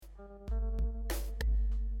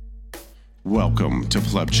Welcome to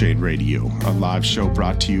Pleb Chain Radio, a live show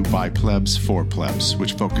brought to you by plebs for plebs,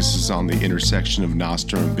 which focuses on the intersection of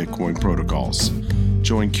Nostr and Bitcoin protocols.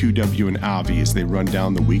 Join QW and Avi as they run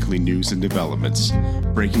down the weekly news and developments,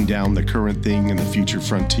 breaking down the current thing and the future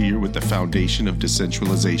frontier with the foundation of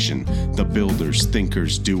decentralization, the builders,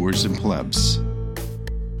 thinkers, doers, and plebs.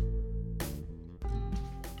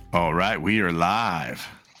 All right, we are live.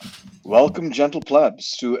 Welcome, gentle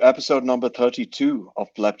plebs, to episode number 32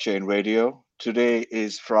 of Pleb Chain Radio. Today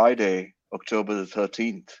is Friday, October the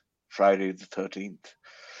 13th. Friday the 13th.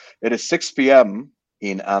 It is 6 p.m.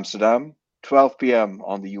 in Amsterdam, 12 p.m.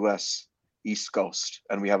 on the US East Coast,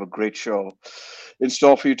 and we have a great show in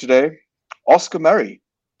store for you today. Oscar Merry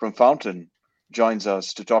from Fountain joins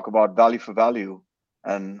us to talk about value for value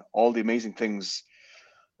and all the amazing things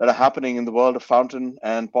that are happening in the world of Fountain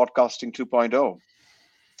and Podcasting 2.0.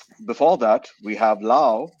 Before that, we have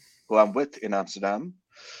Lau, who I'm with in Amsterdam.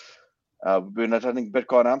 We've been attending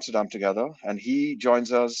Bitcoin Amsterdam together, and he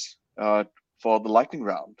joins us for the lightning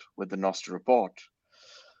round with the Nostr report.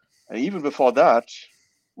 And even before that,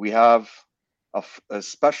 we have a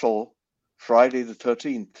special Friday the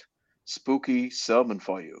 13th spooky sermon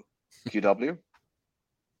for you. QW?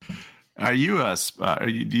 Do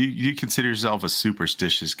you consider yourself a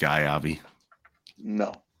superstitious guy, Avi?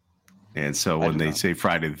 No. And so when they say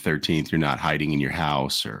Friday the 13th, you're not hiding in your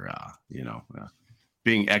house or,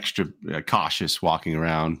 being extra cautious walking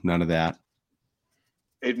around. None of that.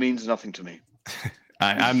 It means nothing to me.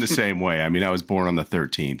 I'm the same way. I mean, I was born on the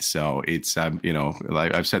 13th. So it's,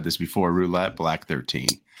 like I've said this before, roulette, black 13.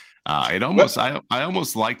 I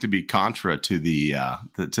almost like to be contra to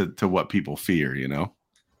to what people fear,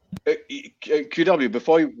 QW,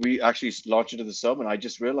 before we actually launch into the sermon, I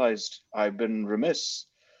just realized I've been remiss.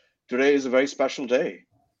 Today is a very special day.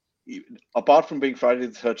 Apart from being Friday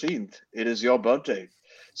the 13th, it is your birthday.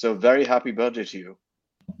 So very happy birthday to you.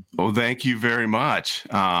 Oh, thank you very much.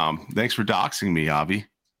 Thanks for doxing me, Avi.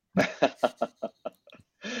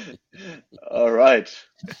 All right.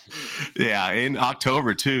 Yeah, in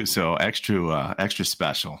October too, so extra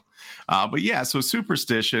special. But yeah, so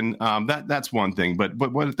superstition, that's one thing. But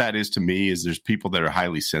what that is to me is there's people that are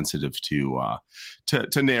highly sensitive to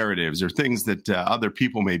narratives or things that other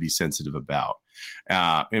people may be sensitive about.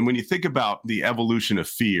 And when you think about the evolution of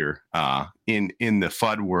fear in the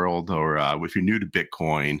FUD world, or if you're new to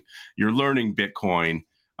Bitcoin, you're learning Bitcoin.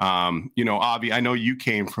 Avi, I know you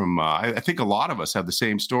came from. I think a lot of us have the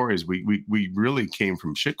same stories. We really came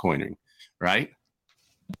from shitcoining, right?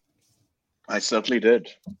 I certainly did.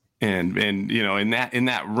 And in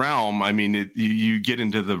that realm, I mean, you get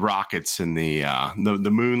into the rockets and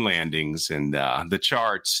the moon landings and the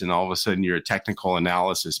charts, and all of a sudden you're a technical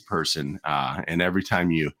analysis person. And every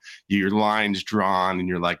time your line's drawn and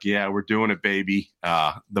you're like, yeah, we're doing it, baby.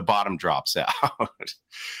 The bottom drops out.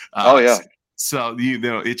 Oh yeah. So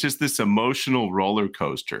it's just this emotional roller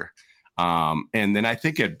coaster. And then I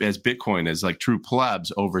think as Bitcoin, as like true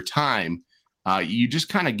plebs over time. You just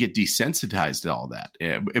kind of get desensitized to all that.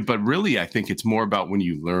 But really, I think it's more about when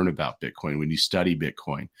you learn about Bitcoin, when you study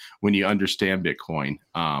Bitcoin, when you understand Bitcoin,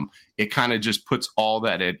 it kind of just puts all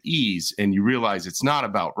that at ease. And you realize it's not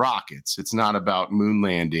about rockets. It's not about moon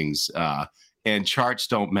landings, and charts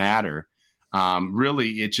don't matter. Really,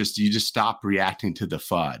 you just stop reacting to the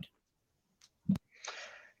FUD.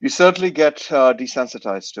 You certainly get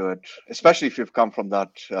desensitized to it, especially if you've come from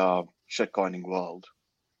that shitcoining world.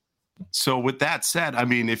 So with that said, I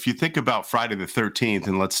mean, if you think about Friday the 13th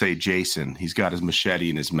and let's say Jason, he's got his machete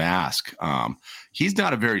and his mask. He's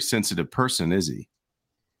not a very sensitive person, is he?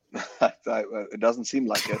 It doesn't seem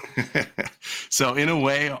like it. So in a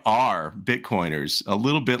way, are Bitcoiners a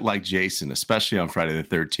little bit like Jason, especially on Friday the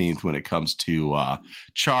 13th when it comes to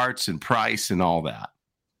charts and price and all that?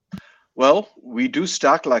 Well, we do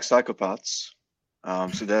stack like psychopaths.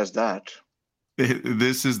 So there's that.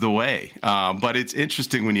 This is the way. But it's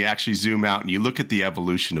interesting when you actually zoom out and you look at the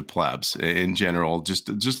evolution of plebs in general,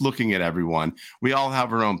 just looking at everyone. We all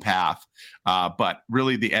have our own path, but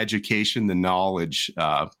really the education, the knowledge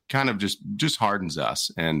kind of just hardens us.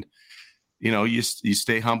 And, you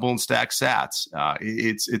stay humble and stack sats.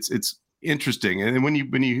 It's interesting. And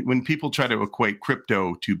when people try to equate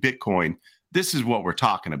crypto to Bitcoin, this is what we're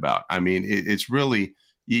talking about. I mean, it's really...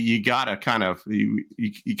 You gotta kind of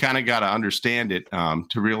gotta understand it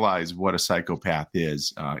to realize what a psychopath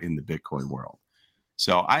is in the Bitcoin world.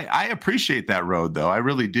 So I appreciate that road, though. I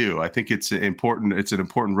really do. I think it's important. It's an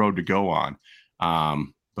important road to go on.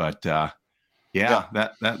 That's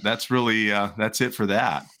really that's it for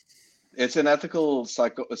that. It's an ethical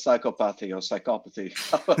psychopathy or psychopathy,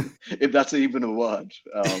 if that's even a word.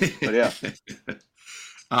 But yeah.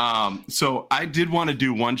 So I did want to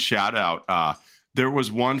do one shout out. There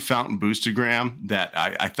was one fountain boostergram that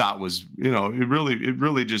I thought was, it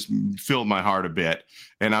really just filled my heart a bit.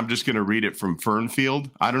 And I'm just going to read it from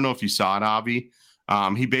Fernfield. I don't know if you saw it, Avi.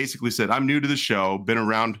 He basically said, "I'm new to the show, been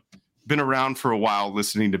around for a while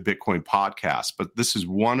listening to Bitcoin podcasts, but this is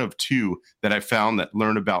one of two that I found that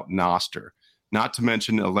learn about Nostr, not to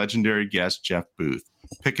mention a legendary guest, Jeff Booth.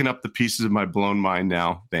 Picking up the pieces of my blown mind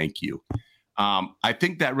now. Thank you." I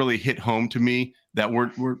think that really hit home to me that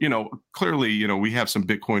we're clearly, we have some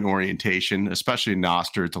Bitcoin orientation, especially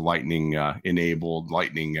Nostr. It's a Lightning enabled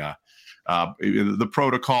Lightning, the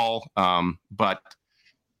protocol. But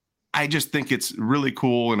I just think it's really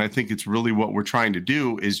cool. And I think it's really what we're trying to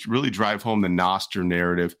do is really drive home the Nostr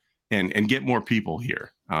narrative and get more people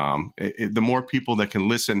here. The more people that can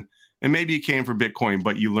listen. And maybe you came for Bitcoin,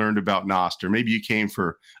 but you learned about Nostr. Maybe you came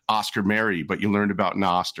for Oscar Mary, but you learned about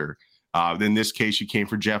Nostr. In this case, you came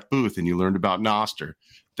for Jeff Booth and you learned about Nostr.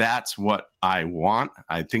 That's what I want.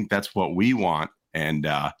 I think that's what we want. And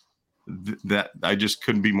that I just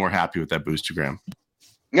couldn't be more happy with that boostergram.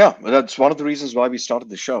 Yeah, that's one of the reasons why we started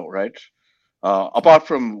the show, right? Apart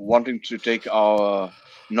from wanting to take our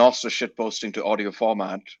Nostr shit posting to audio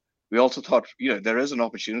format, we also thought, there is an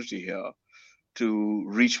opportunity here to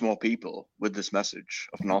reach more people with this message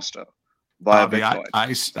of Nostr via Bitcoin.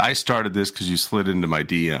 I started this because you slid into my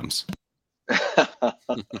DMs.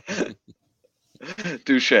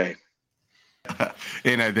 Touche.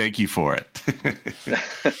 And I thank you for it.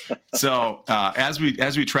 So as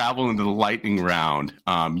we travel into the lightning round,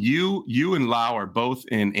 you and Lau are both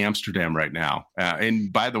in Amsterdam right now.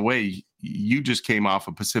 And by the way, you just came off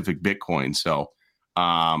of Pacific Bitcoin, so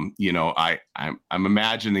I'm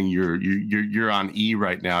imagining you're on E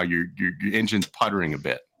right now. Your engine's puttering a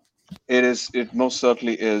bit. It most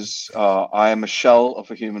certainly is. I am a shell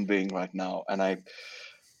of a human being right now, and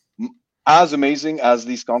as amazing as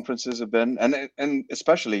these conferences have been, and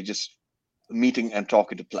especially just meeting and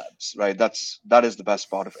talking to plebs, right? That is the best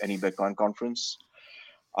part of any Bitcoin conference.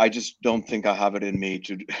 I just don't think I have it in me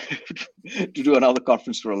to to do another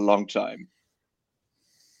conference for a long time.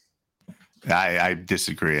 I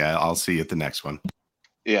disagree. I'll see you at the next one.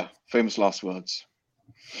 Yeah, famous last words.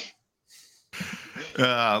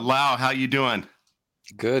 Lau, how you doing?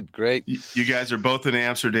 Good, great. You guys are both in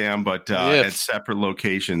Amsterdam, but at separate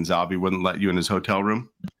locations. Avi wouldn't let you in his hotel room?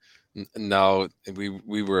 No,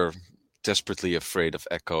 we were desperately afraid of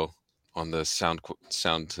echo on the sound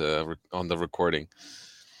on the recording.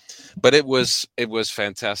 But it was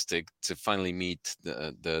fantastic to finally meet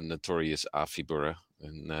the notorious Afi Burra.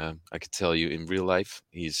 And I could tell you, in real life,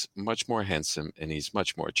 he's much more handsome and he's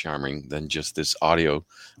much more charming than just this audio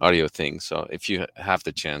thing. So if you have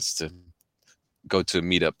the chance to go to a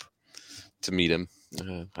meetup to meet him,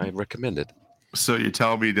 I recommend it. So you're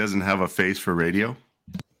telling me he doesn't have a face for radio?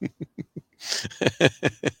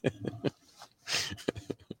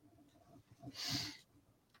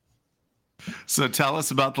 So tell us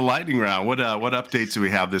about the lightning round. What updates do we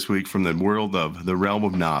have this week from the world of the realm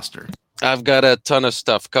of Nostr? I've got a ton of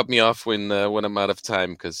stuff. Cut me off when I'm out of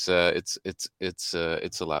time because it's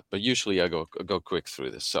a lot. But usually I go quick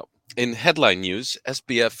through this. So in headline news,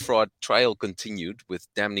 SBF fraud trial continued with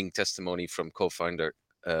damning testimony from co-founder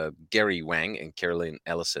Gary Wang and Carolyn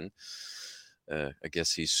Ellison. I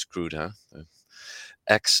guess he's screwed, huh?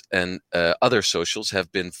 X and other socials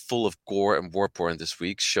have been full of gore and war porn this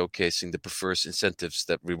week, showcasing the perverse incentives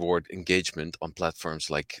that reward engagement on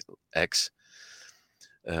platforms like X.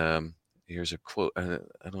 Here's a quote.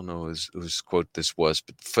 I don't know whose quote this was,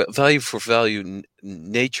 but value for value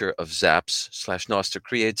nature of Zaps/Nostr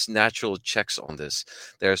creates natural checks on this.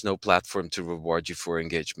 There's no platform to reward you for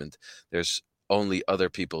engagement. There's only other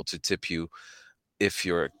people to tip you if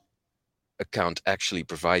your account actually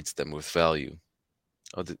provides them with value.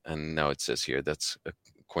 Oh, and now it says here that's a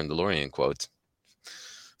Corndalorian quote.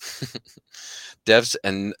 Devs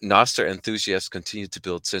and Nostr enthusiasts continue to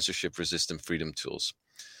build censorship-resistant freedom tools.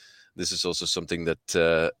 This is also something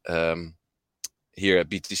that here at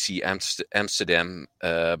BTC Amsterdam,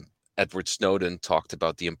 Edward Snowden talked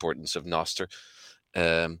about the importance of Nostr.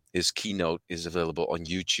 His keynote is available on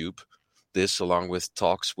YouTube. This, along with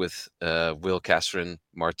talks with Will Casserin,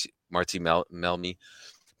 Marty Melmy,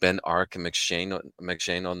 Ben Ark, and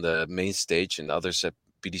McShane on the main stage, and others at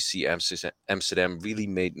BTC Amsterdam really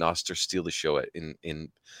made Nostr steal the show in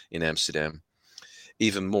Amsterdam.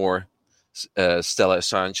 Even more, Stella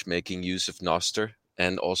Assange making use of Nostr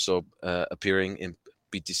and also appearing in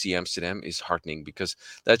BTC Amsterdam is heartening, because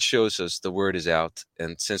that shows us the word is out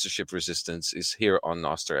and censorship resistance is here on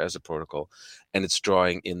Nostr as a protocol, and it's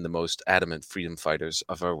drawing in the most adamant freedom fighters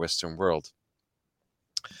of our Western world.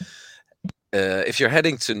 If you're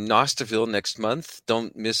heading to Nostrville next month,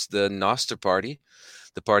 don't miss the Nostr party.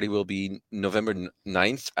 The party will be November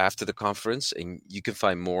 9th after the conference, and you can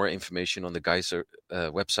find more information on the Geyser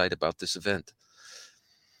website about this event.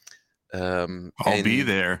 I'll be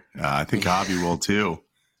there. I think Avi will too.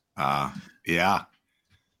 Yeah.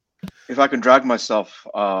 If I can drag myself,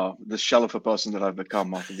 the shell of a person that I've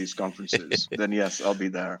become after these conferences, then yes, I'll be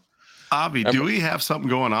there. Avi, do we have something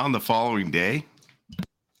going on the following day?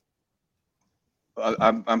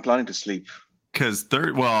 I'm planning to sleep. Because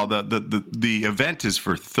the event is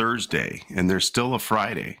for Thursday, and there's still a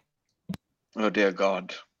Friday. Oh dear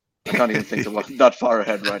God, I can't even think about that far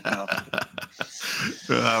ahead right now.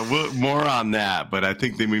 More on that, but I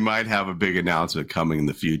think that we might have a big announcement coming in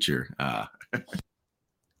the future.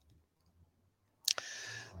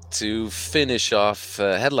 To finish off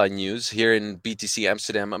headline news, here in BTC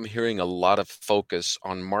Amsterdam, I'm hearing a lot of focus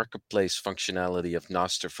on marketplace functionality of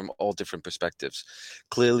Nostr from all different perspectives.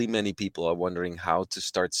 Clearly, many people are wondering how to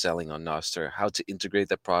start selling on Nostr, how to integrate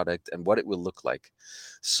that product, and what it will look like.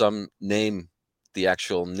 Some name the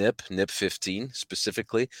actual NIP 15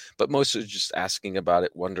 specifically, but most are just asking about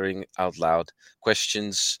it, wondering out loud.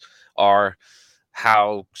 Questions are,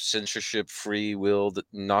 how censorship-free will the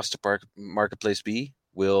Nostr marketplace be?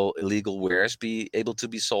 Will illegal wares be able to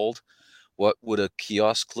be sold? What would a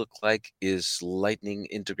kiosk look like? Is Lightning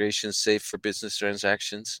integration safe for business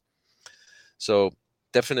transactions? So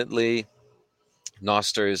definitely,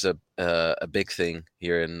 Nostr is a big thing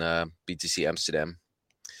here in BTC Amsterdam.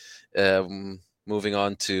 Moving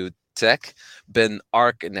on to tech, Ben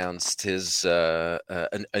Ark announced his a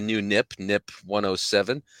new NIP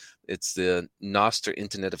 107. It's the Nostr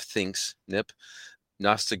Internet of Things NIP.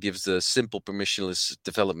 Nostr gives the simple permissionless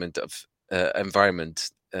development of environment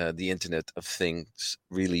the Internet of Things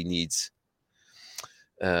really needs.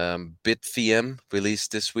 BitVM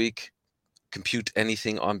released this week. Compute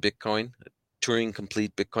anything on Bitcoin. Turing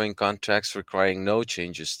complete Bitcoin contracts requiring no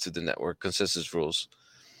changes to the network consensus rules.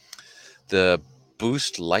 The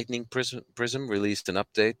Boost Lightning Prism released an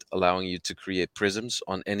update allowing you to create prisms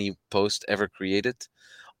on any post ever created,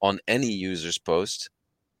 on any user's post,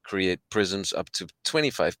 create prisms up to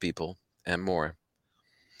 25 people, and more.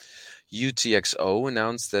 UTXO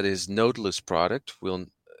announced that his nodeless product will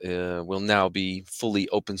now be fully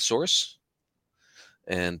open source.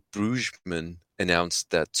 And Brugman announced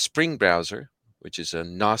that Spring Browser, which is a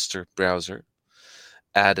Nostr browser,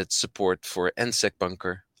 added support for NSEC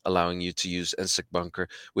Bunker, allowing you to use NSEC Bunker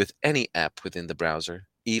with any app within the browser,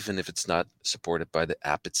 even if it's not supported by the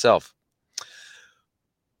app itself.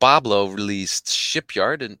 Pablo released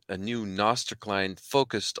Shipyard, a new Nostr client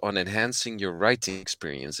focused on enhancing your writing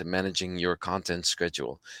experience and managing your content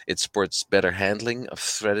schedule. It supports better handling of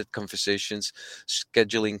threaded conversations,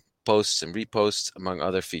 scheduling posts and reposts, among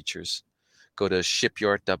other features. Go to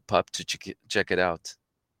shipyard.pub to check it out.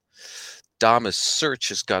 Damus search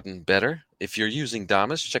has gotten better. If you're using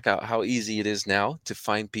Damus, check out how easy it is now to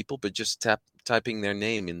find people by just typing their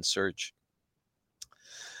name in search.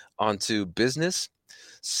 On to business.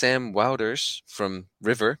 Sam Wouters from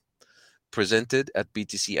River presented at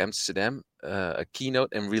BTC Amsterdam a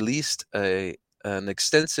keynote and released an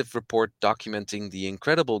extensive report documenting the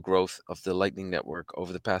incredible growth of the Lightning Network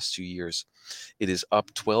over the past 2 years. It is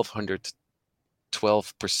up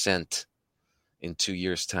 1,212% in 2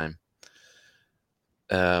 years' time.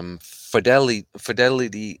 Fidelity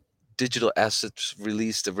Digital Assets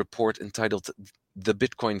released a report entitled "The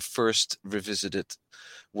Bitcoin First Revisited,"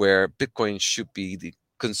 where Bitcoin should be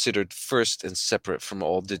considered first and separate from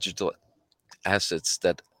all digital assets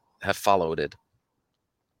that have followed it.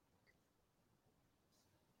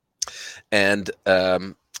 And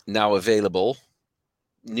now available,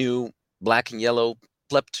 new black and yellow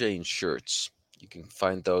Plebchain shirts. You can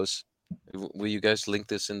find those. Will you guys link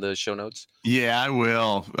this in the show notes? Yeah, I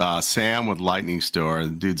will. Sam with Lightning Store,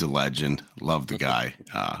 the dude's a legend. Love the guy.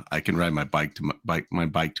 I can ride my bike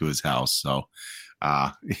to his house. So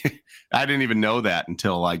I didn't even know that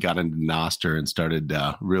until I got into Nostr and started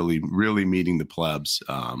really meeting the plebs.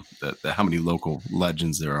 How many local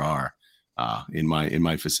legends there are in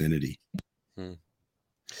my vicinity.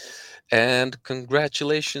 And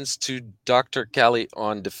congratulations to Dr. Kelly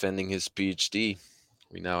on defending his PhD.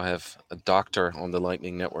 We now have a doctor on the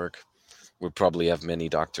Lightning Network. We probably have many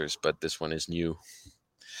doctors, but this one is new.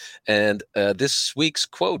 And this week's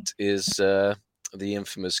quote is the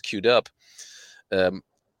infamous queued up.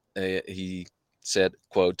 He said,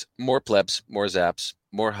 quote, "More plebs, more zaps,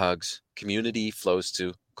 more hugs, community flows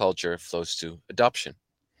to, culture flows to, adoption."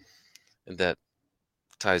 And that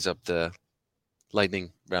ties up the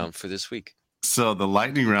lightning round for this week. So the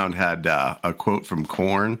lightning round had a quote from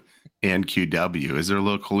Korn and QW. Is there a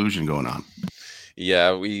little collusion going on?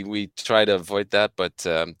 Yeah, we try to avoid that, but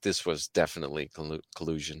this was definitely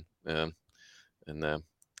collusion, and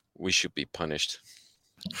we should be punished.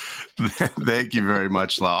 Thank you very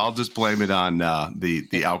much, Lau. I'll just blame it on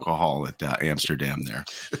the alcohol at Amsterdam there.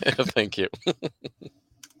 Thank you.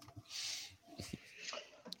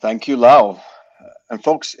 Thank you, Lau. And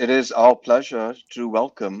folks, it is our pleasure to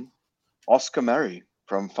welcome Oscar Merry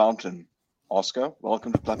from Fountain. Oscar,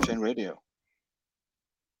 welcome to Blockchain Radio.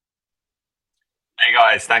 Hey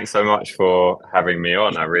guys, thanks so much for having me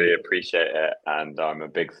on. I really appreciate it, and I'm a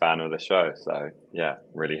big fan of the show. So yeah,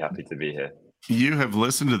 really happy to be here. You have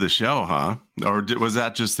listened to the show, huh? Or was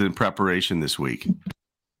that just in preparation this week?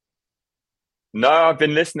 No, I've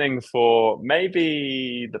been listening for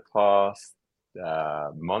maybe the past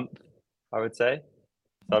month, I would say.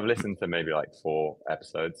 So I've listened to maybe like 4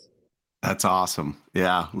 episodes. That's awesome.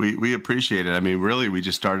 Yeah, we appreciate it. I mean, really, we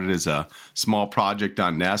just started as a small project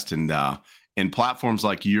on Nest, and platforms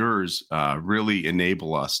like yours really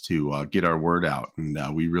enable us to get our word out,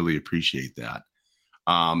 and we really appreciate that.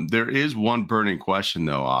 There is one burning question,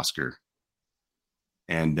 though, Oscar.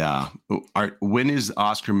 And when is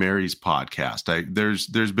Oscar Merry's podcast?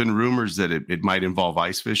 There's been rumors that it might involve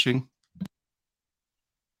ice fishing.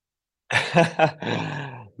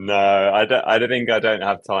 No, I don't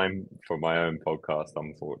have time for my own podcast,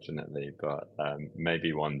 unfortunately, but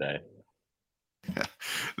maybe one day.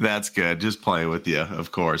 That's good. Just playing with you,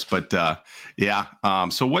 of course. But yeah.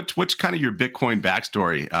 So what's kind of your Bitcoin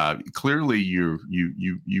backstory? Clearly, you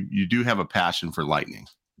do have a passion for Lightning.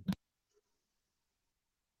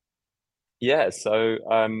 Yeah. So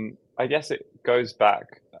I guess it goes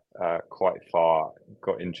back quite far.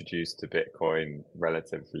 Got introduced to Bitcoin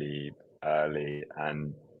relatively early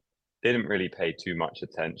and didn't really pay too much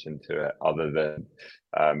attention to it, other than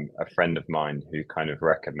a friend of mine who kind of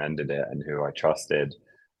recommended it and who I trusted.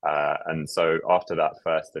 And so after that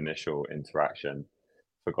first initial interaction,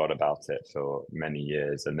 forgot about it for many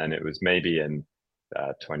years. And then it was maybe in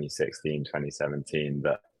 2016, 2017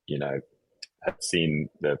 that, had seen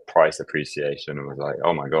the price appreciation and was like,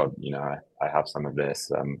 oh my God, I have some of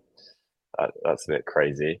this. That's a bit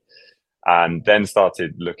crazy. And then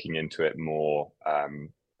started looking into it more, I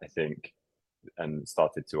think, and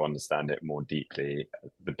started to understand it more deeply.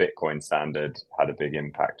 The Bitcoin standard had a big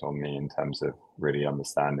impact on me in terms of really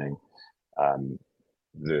understanding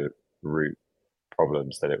the root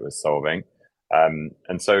problems that it was solving.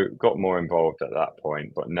 And so got more involved at that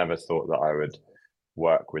point, but never thought that I would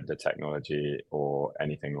work with the technology or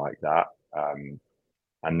anything like that.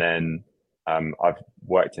 And then I've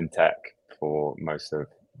worked in tech for most of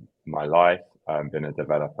my life. I've been a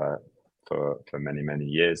developer for many, many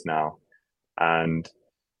years now. And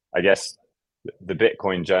I guess the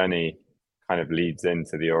Bitcoin journey kind of leads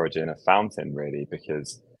into the origin of Fountain, really,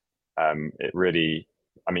 because Fountain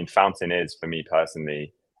is, for me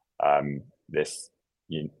personally, this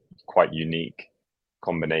quite unique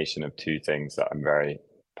combination of 2 things that I'm very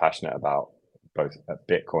passionate about, both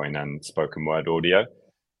Bitcoin and spoken word audio.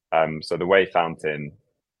 So the way Fountain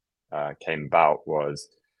came about was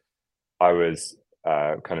I was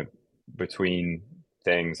kind of between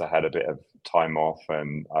things. I had a bit of time off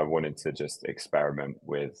and I wanted to just experiment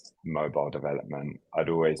with mobile development. I'd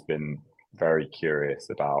always been very curious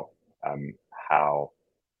about how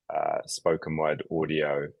spoken word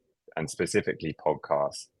audio and specifically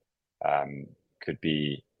podcasts could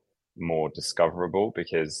be more discoverable,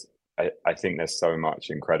 because I think there's so much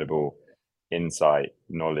incredible insight,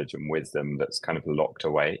 knowledge, and wisdom that's kind of locked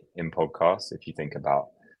away in podcasts. If you think about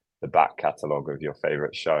the back catalogue of your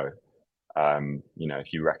favorite show,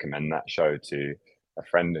 if you recommend that show to a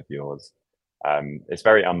friend of yours, it's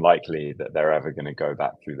very unlikely that they're ever going to go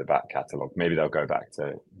back through the back catalogue. Maybe they'll go back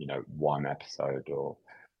to, 1 episode or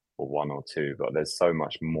 1 or 2, but there's so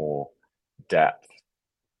much more depth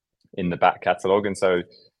in the back catalogue. And so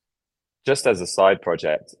just as a side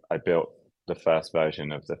project, I built the first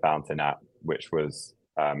version of the Fountain app, which was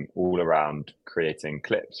all around creating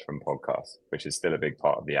clips from podcasts, which is still a big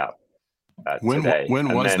part of the app today.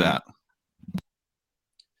 When was that?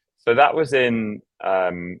 So that was in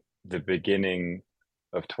the beginning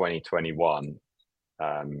of 2021,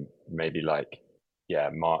 maybe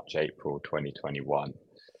March, April 2021.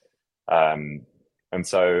 And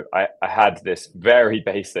so I had this very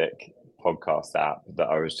basic podcast app that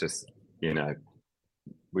I was just,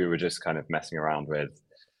 we were just kind of messing around with.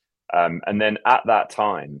 And then at that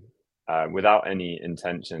time, without any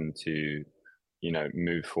intention to,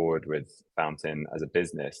 move forward with Fountain as a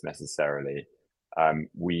business necessarily,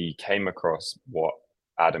 we came across what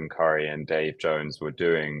Adam Curry and Dave Jones were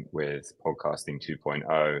doing with Podcasting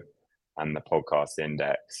 2.0 and the Podcast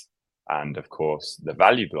Index, and of course the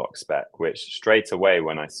value block spec, which straight away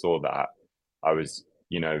when I saw that, I was,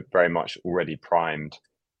 very much already primed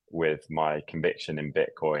with my conviction in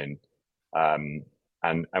Bitcoin.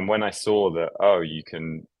 And when I saw that, you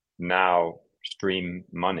can now stream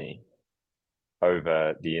money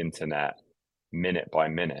over the internet minute by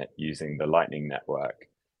minute using the Lightning Network,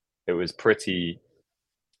 it was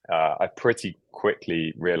I pretty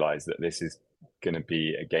quickly realized that this is going to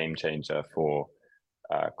be a game changer for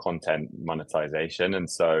content monetization. And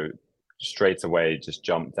so straight away just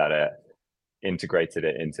jumped at it, integrated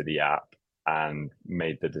it into the app, and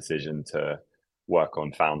made the decision to work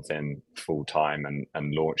on Fountain full time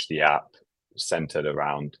and launch the app centered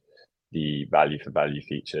around the value for value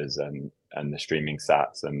features and the streaming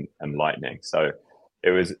sats and Lightning. So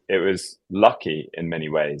it was lucky in many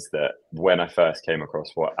ways that when I first came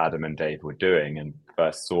across what Adam and Dave were doing and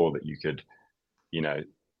first saw that you could,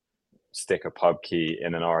 stick a pub key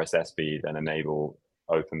in an RSS feed and enable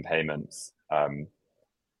open payments,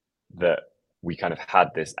 that we kind of had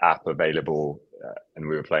this app available, and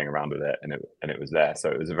we were playing around with it, and it was there. So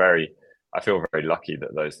it was I feel very lucky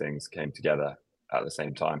that those things came together at the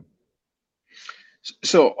same time.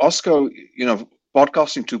 So, Oscar,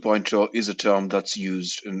 podcasting 2.0 is a term that's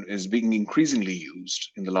used and is being increasingly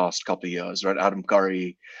used in the last couple of years, right? Adam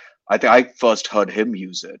Curry, I think I first heard him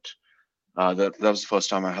use it. That was the first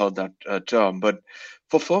time I heard that term. But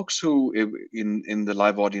for folks who in the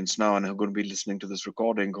live audience now and who are going to be listening to this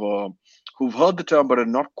recording, who've heard the term but are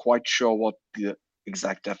not quite sure what the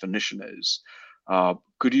exact definition is,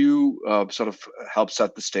 could you sort of help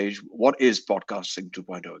set the stage? What is podcasting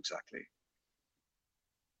 2.0 exactly?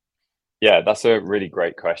 Yeah, that's a really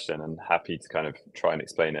great question, and happy to kind of try and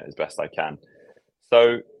explain it as best I can.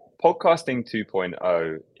 So podcasting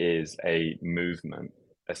 2.0 is a movement,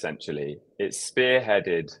 essentially. It's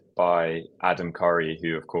spearheaded by Adam Curry,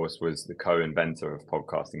 who of course was the co-inventor of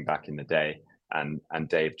podcasting back in the day, and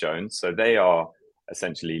Dave Jones. So they are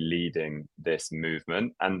essentially leading this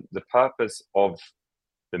movement. And the purpose of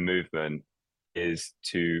the movement is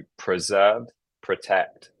to preserve,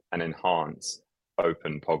 protect, and enhance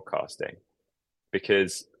open podcasting.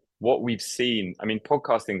 Because what we've seen, I mean,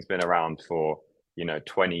 podcasting's been around for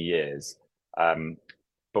 20 years,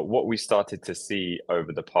 but what we started to see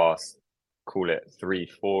over the past, call it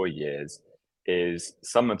 3-4 years, is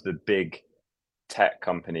some of the big tech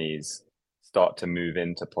companies start to move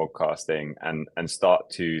into podcasting and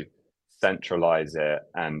start to centralize it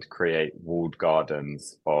and create walled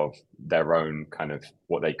gardens of their own kind of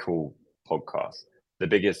what they call podcasts. The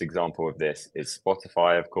biggest example of this is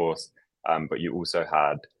Spotify, of course, but you also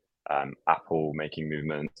had Apple making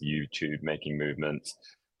movements, YouTube making movements.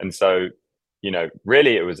 And so,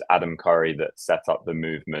 really it was Adam Curry that set up the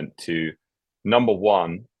movement to, number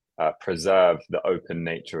one, preserve the open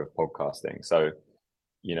nature of podcasting. So,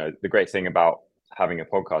 the great thing about having a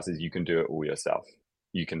podcast is you can do it all yourself.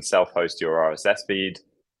 You can self-host your RSS feed.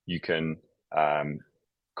 You can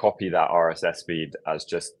copy that RSS feed as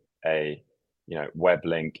just a web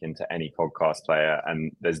link into any podcast player,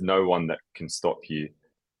 and there's no one that can stop you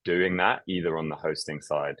doing that, either on the hosting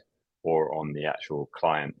side or on the actual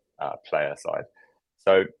client player side.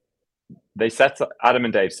 So Adam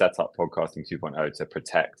and Dave set up podcasting 2.0 to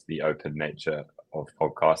protect the open nature of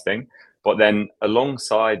podcasting, but then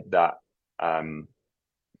alongside that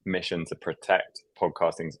mission to protect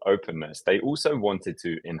podcasting's openness, they also wanted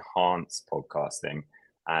to enhance podcasting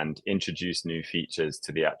and introduce new features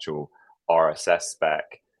to the actual RSS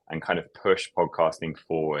spec and kind of push podcasting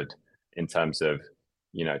forward in terms of,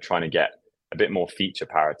 trying to get a bit more feature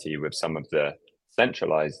parity with some of the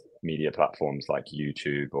centralized media platforms like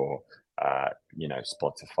YouTube or,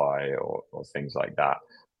 Spotify or things like that.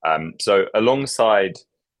 So alongside,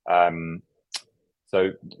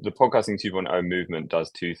 so the podcasting 2.0 movement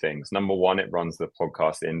does two things. Number one, it runs the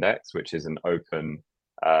podcast index, which is an open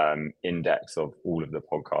index of all of the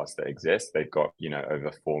podcasts that exist. They've got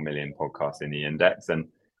over 4 million podcasts in the index, and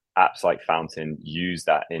apps like Fountain use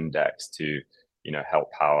that index to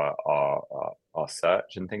help power our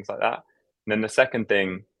search and things like that. And then the second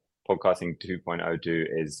thing podcasting 2.0 do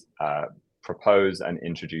is propose and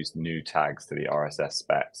introduce new tags to the RSS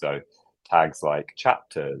spec. So tags like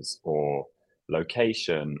chapters or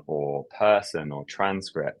location or person or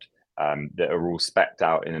transcript, that are all specced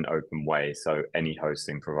out in an open way, so any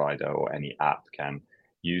hosting provider or any app can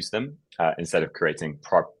use them instead of creating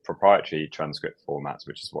proprietary transcript formats,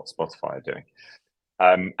 which is what Spotify are doing.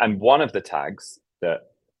 And one of the tags that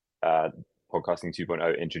Podcasting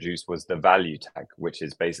 2.0 introduced was the value tag, which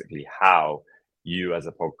is basically how you as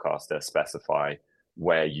a podcaster specify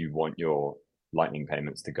where you want your Lightning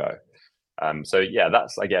payments to go. So yeah,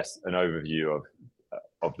 that's, I guess, an overview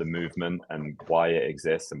of the movement and why it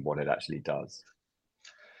exists and what it actually does.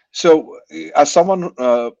 So, as someone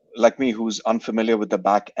like me who's unfamiliar with the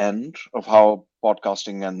back end of how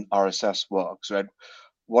podcasting and RSS works, right?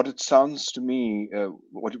 What it sounds to me,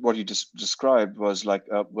 what you just described was like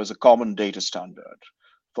was a common data standard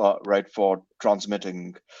for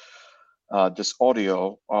transmitting this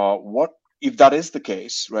audio. What if that is the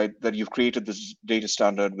case, right? That you've created this data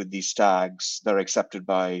standard with these tags that are accepted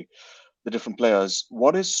by the different players.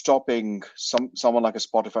 What is stopping someone like a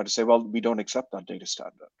Spotify to say, well, we don't accept that data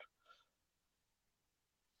standard?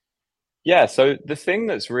 Yeah, so the thing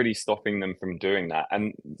that's really stopping them from doing that,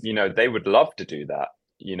 and they would love to do that.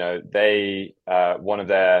 They one of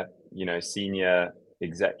their senior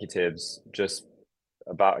executives just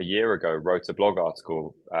about a year ago wrote a blog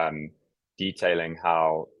article detailing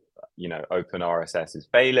how open RSS is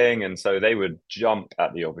failing, and so they would jump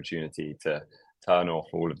at the opportunity to turn off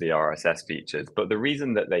all of the RSS features. But the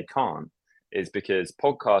reason that they can't is because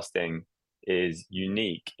podcasting is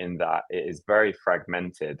unique in that it is very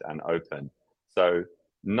fragmented and open. So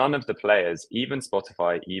none of the players, even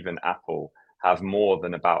Spotify, even Apple, have more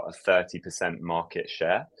than about a 30% market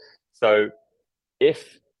share. So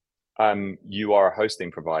if you are a hosting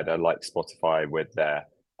provider like Spotify with their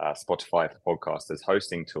Spotify for Podcasters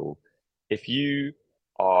hosting tool, if you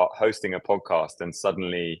are hosting a podcast and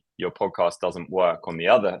suddenly your podcast doesn't work on the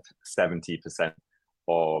other 70%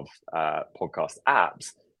 of podcast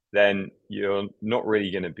apps, then you're not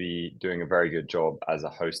really going to be doing a very good job as a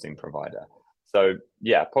hosting provider. So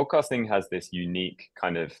yeah, podcasting has this unique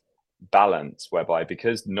kind of balance whereby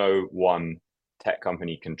because no one tech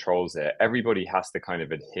company controls it, everybody has to kind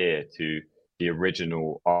of adhere to the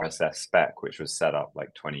original RSS spec, which was set up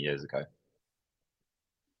like 20 years ago.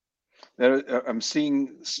 I'm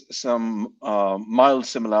seeing some mild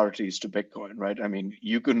similarities to Bitcoin, right? I mean,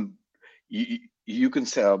 you can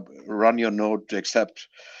say, run your node to accept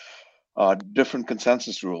different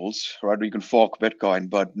consensus rules, right? Or you can fork Bitcoin,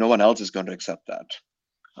 but no one else is going to accept that.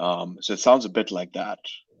 So it sounds a bit like that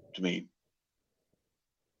to me.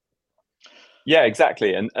 Yeah,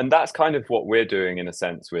 exactly. And that's kind of what we're doing in a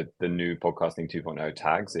sense with the new Podcasting 2.0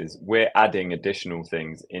 tags is we're adding additional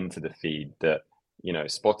things into the feed that,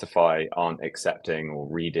 Spotify aren't accepting or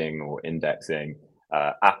reading or indexing.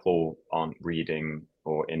 Apple aren't reading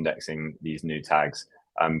or indexing these new tags.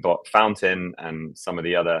 But Fountain and some of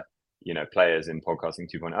the other, players in Podcasting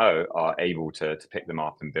 2.0 are able to pick them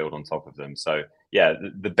up and build on top of them. So yeah,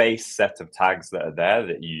 the base set of tags that are there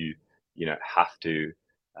that you have to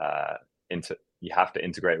you have to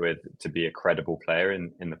integrate with to be a credible player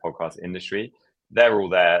in the podcast industry. They're all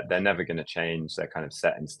there. They're never going to change. They're kind of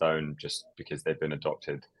set in stone just because they've been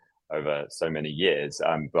adopted over so many years.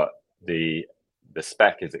 But the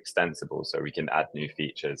spec is extensible, so we can add new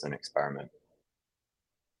features and experiment.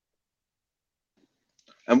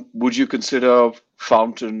 And would you consider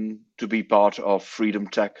Fountain to be part of Freedom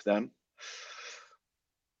Tech then?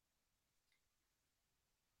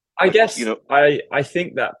 I guess I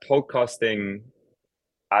think that podcasting,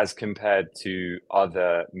 as compared to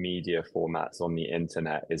other media formats on the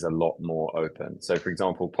internet, is a lot more open. So for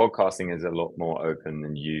example, podcasting is a lot more open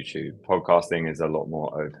than YouTube. Podcasting is a lot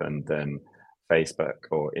more open than Facebook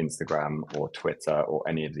or Instagram or Twitter or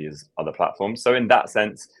any of these other platforms. So in that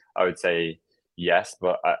sense, I would say yes,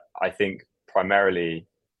 but I think primarily,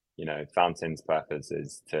 Fountain's purpose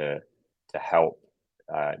is to help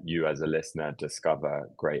you as a listener discover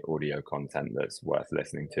great audio content that's worth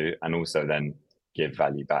listening to, and also then give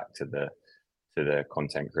value back to the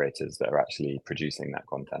content creators that are actually producing that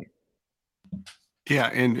content. Yeah,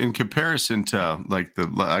 and in comparison to like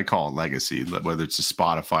I call it legacy, whether it's the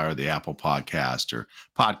Spotify or the Apple Podcast or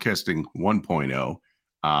Podcasting 1.0,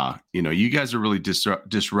 you guys are really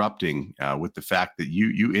disrupting with the fact that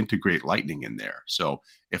you integrate Lightning in there. So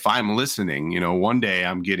if I'm listening, one day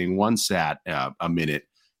I'm getting 1 sat a minute,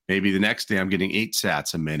 maybe the next day I'm getting 8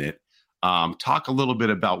 sats a minute. Talk a little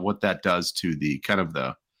bit about what that does to the kind of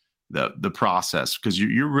the process, because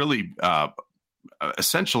you're really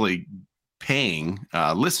essentially paying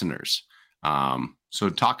listeners. So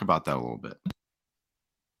talk about that a little bit.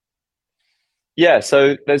 Yeah,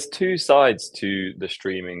 so there's 2 sides to the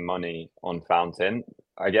streaming money on Fountain.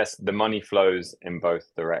 I guess the money flows in both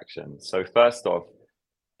directions. So first off,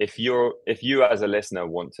 if you as a listener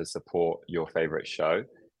want to support your favorite show,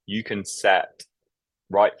 you can set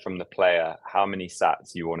right from the player how many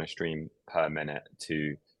sats you want to stream per minute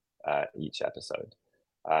to each episode.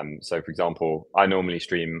 So, for example, I normally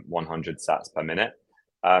stream 100 sats per minute,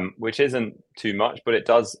 which isn't too much, but it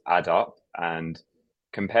does add up. And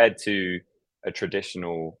compared to a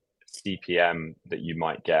traditional CPM that you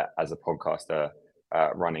might get as a podcaster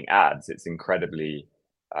running ads, it's incredibly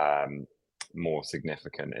more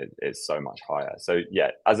significant. It's so much higher. So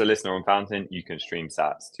yeah, as a listener on Fountain, you can stream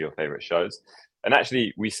sats to your favorite shows. And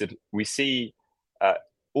actually, we see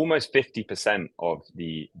almost 50% of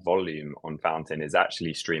the volume on Fountain is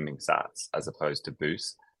actually streaming sats as opposed to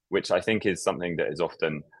boosts, which I think is something that is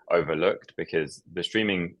often overlooked because the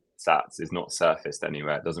streaming sats is not surfaced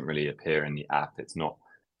anywhere. It doesn't really appear in the app. It's not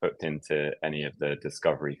hooked into any of the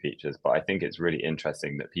discovery features. But I think it's really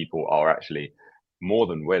interesting that people are actually more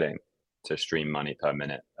than willing to stream money per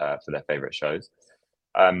minute for their favorite shows.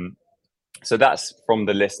 So that's from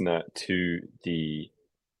the listener to the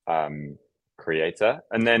creator.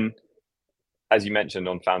 And then, as you mentioned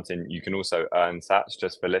on Fountain, you can also earn sats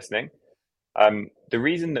just for listening. The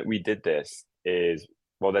reason that we did this is,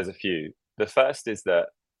 well, there's a few. The first is that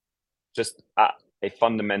just at a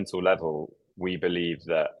fundamental level, we believe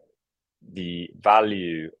that the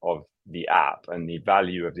value of the app and the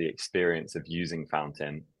value of the experience of using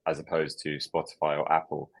Fountain as opposed to Spotify or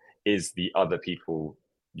Apple is the other people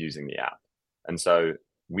using the app. And so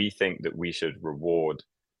we think that we should reward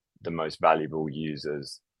the most valuable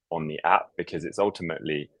users on the app because it's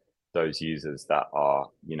ultimately those users that are,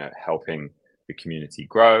 helping the community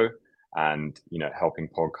grow and, helping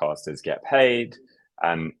podcasters get paid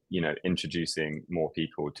and, introducing more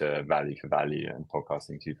people to value for value and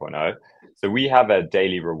podcasting 2.0. So we have a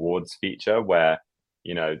daily rewards feature where,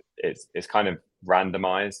 it's kind of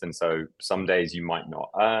randomized. And so some days you might not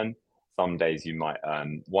earn, some days you might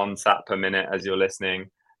earn 1 sat per minute as you're listening.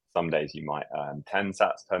 Some days you might earn 10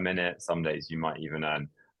 sats per minute. Some days you might even earn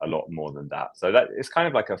a lot more than that. So that it's kind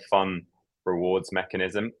of like a fun rewards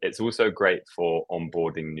mechanism. It's also great for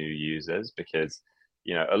onboarding new users because,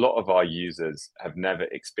 a lot of our users have never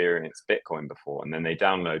experienced Bitcoin before. And then they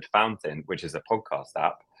download Fountain, which is a podcast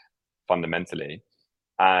app fundamentally.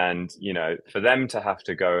 And, for them to have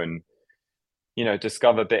to go and,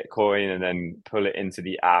 discover Bitcoin and then pull it into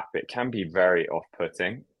the app, it can be very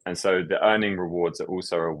off-putting. And so the earning rewards are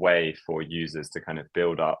also a way for users to kind of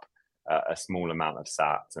build up a small amount of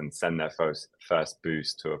sats and send their first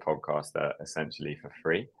boost to a podcaster essentially for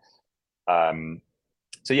free.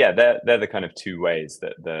 So yeah, they're the kind of two ways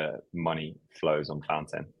that the money flows on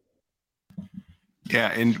Fountain.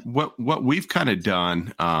 Yeah, and what we've kind of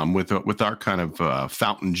done with our kind of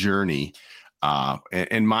Fountain journey,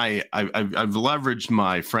 and I've leveraged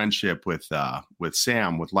my friendship with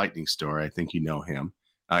Sam with Lightning Store. I think you know him.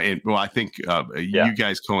 I think you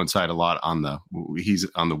guys coincide a lot he's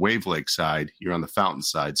on the Wavelake side, you're on the Fountain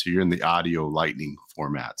side, so you're in the audio Lightning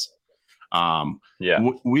formats.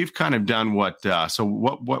 We've kind of done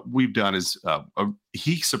what we've done is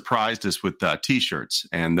he surprised us with T-shirts,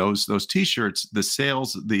 and those T-shirts, the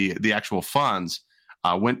sales, the actual funds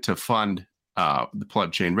went to fund the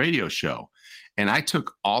Pleb Chain Radio Show. And I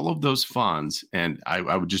took all of those funds and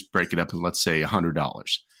I would just break it up in, let's say,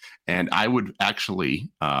 $100. And I would actually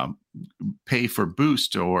pay for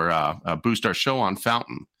Boost or boost our show on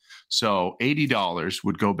Fountain. So $80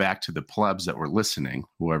 would go back to the plebs that were listening,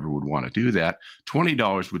 whoever would want to do that.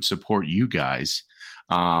 $20 would support you guys.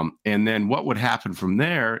 And then what would happen from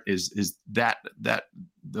there is that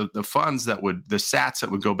the funds the sats that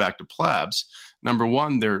would go back to plebs. Number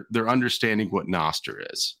one, they're understanding what Nostr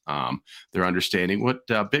is. They're understanding what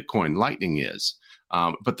Bitcoin Lightning is.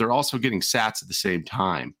 But they're also getting sats at the same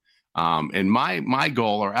time. And my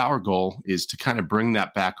goal or our goal is to kind of bring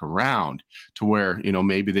that back around to where,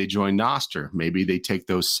 maybe they join Nostr. Maybe they take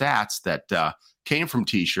those sats that came from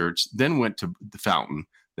T-shirts, then went to the Fountain.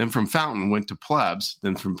 Then from Fountain went to plebs.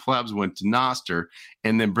 Then from plebs went to Nostr,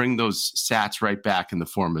 and then bring those sats right back in the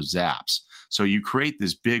form of zaps. So you create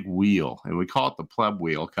this big wheel, and we call it the pleb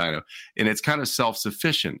wheel kind of, and it's kind of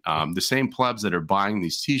self-sufficient. The same plebs that are buying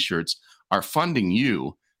these T-shirts are funding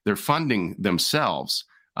you. They're funding themselves.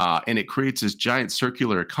 And it creates this giant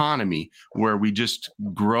circular economy where we just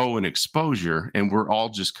grow in exposure and we're all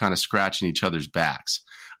just kind of scratching each other's backs.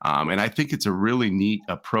 And I think it's a really neat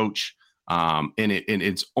approach. And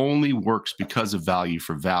it's only works because of value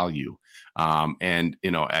for value. And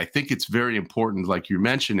I think it's very important, like you're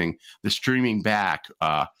mentioning, the streaming back.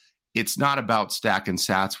 it's not about stacking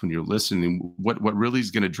sats when you're listening. What really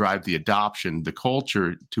is going to drive the adoption, the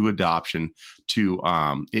culture to adoption,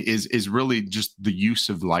 is really just the use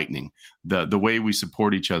of Lightning, the way we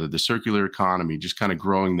support each other, the circular economy, just kind of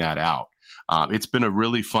growing that out. It's been a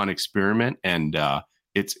really fun experiment, and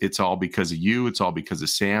it's all because of you. It's all because of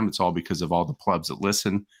Sam. It's all because of all the plebs that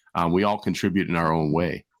listen. We all contribute in our own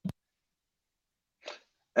way.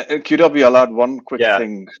 QW, I'll add one quick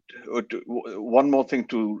thing, one more thing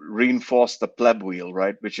to reinforce the pleb wheel,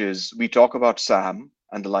 right? Which is, we talk about Sam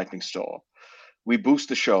and the Lightning Store. We boost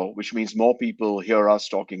the show, which means more people hear us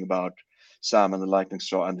talking about Sam and the Lightning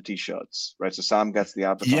Store and the T-shirts, right? So Sam gets the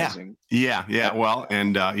advertising. Yeah. Well,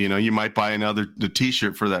 and you might buy the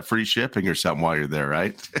T-shirt for that free shipping or something while you're there,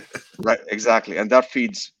 right? Right, exactly, and that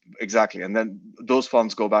feeds exactly, and then those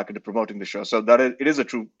funds go back into promoting the show. So it is a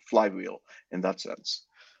true flywheel in that sense.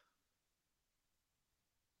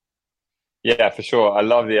 Yeah, for sure. I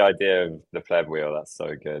love the idea of the pleb wheel. That's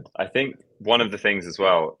so good. I think one of the things as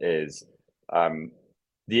well is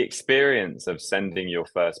the experience of sending your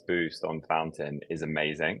first boost on Fountain is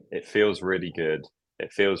amazing. It feels really good.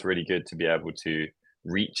 It feels really good to be able to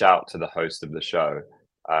reach out to the host of the show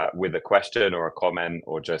with a question or a comment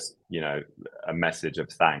or just, a message of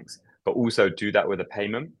thanks, but also do that with a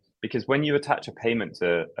payment. Because when you attach a payment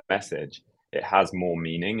to a message, it has more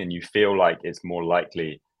meaning, and you feel like it's more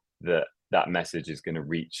likely that message is going to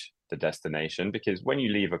reach the destination. Because when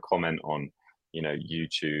you leave a comment on,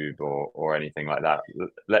 YouTube or anything like that,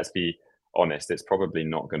 let's be honest, it's probably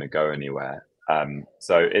not going to go anywhere.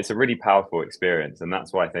 So it's a really powerful experience, and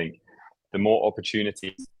that's why I think the more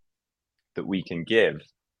opportunities that we can give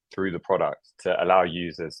through the product to allow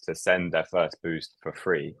users to send their first boost for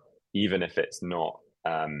free, even if it's not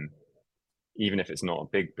a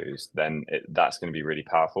big boost, then that's going to be really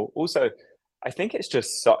powerful. Also, I think it's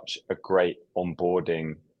just such a great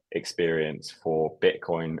onboarding experience for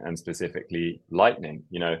Bitcoin, and specifically Lightning.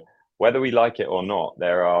 Whether we like it or not,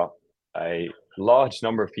 there are a large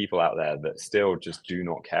number of people out there that still just do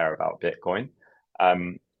not care about Bitcoin.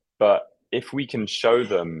 But if we can show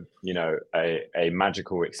them, a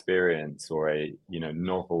magical experience or a,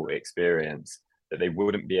 novel experience that they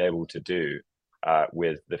wouldn't be able to do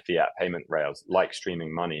with the fiat payment rails, like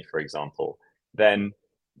streaming money, for example, then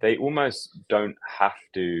they almost don't have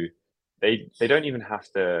to, they don't even have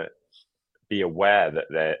to be aware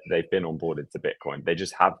that they've been onboarded to Bitcoin. They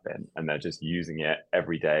just have been, and they're just using it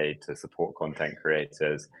every day to support content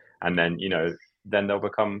creators. And then, then they'll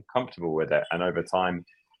become comfortable with it. And over time,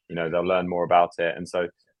 they'll learn more about it. And so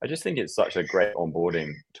I just think it's such a great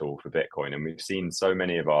onboarding tool for Bitcoin. And we've seen so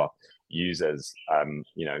many of our users,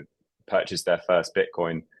 purchase their first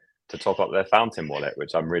Bitcoin to top up their Fountain wallet,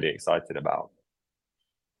 which I'm really excited about.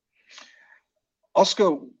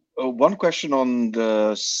 Oscar, one question on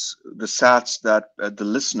the sats that the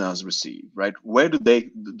listeners receive, right? Where do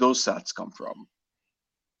those sats come from?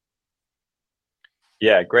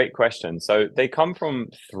 Yeah, great question. So they come from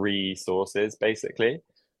three sources, basically.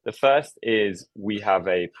 The first is we have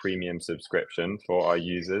a premium subscription for our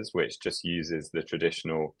users, which just uses the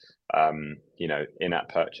traditional, in-app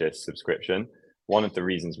purchase subscription. One of the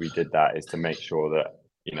reasons we did that is to make sure that,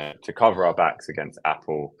 to cover our backs against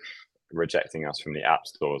Apple rejecting us from the app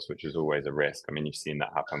stores, which is always a risk. I mean, you've seen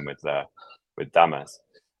that happen with Damas.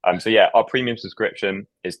 So yeah, our premium subscription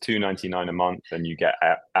is $2.99 a month, and you get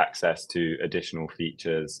access to additional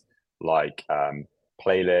features like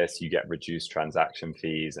playlists. You get reduced transaction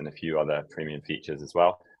fees and a few other premium features as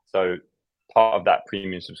well. So part of that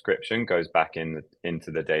premium subscription goes back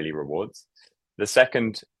into the daily rewards. The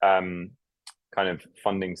second kind of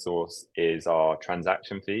funding source is our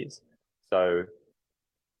transaction fees. So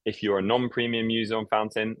if you're a non-premium user on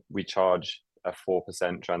Fountain, we charge a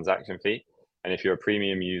 4% transaction fee. And if you're a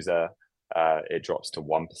premium user, it drops to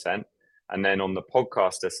 1%. And then on the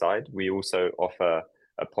podcaster side, we also offer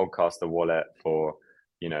a podcaster wallet for,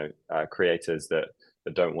 creators that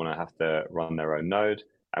don't want to have to run their own node.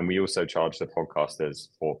 And we also charge the podcasters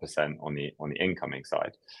 4% on the incoming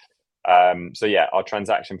side. So yeah, our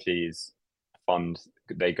transaction fees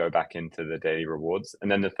they go back into the daily rewards. And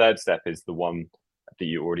then the third step is the one that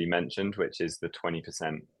you already mentioned, which is the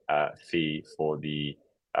 20% fee for the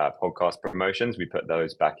podcast promotions. We put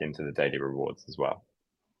those back into the daily rewards as well.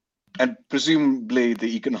 And presumably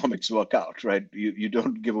the economics work out, right? You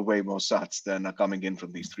don't give away more sats than are coming in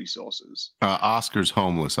from these three sources. Oscar's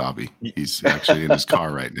homeless, Abhi. He's actually in his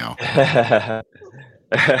car right now.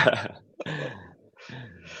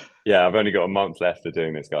 Yeah, I've only got a month left of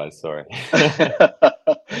doing this, guys. Sorry.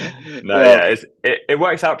 It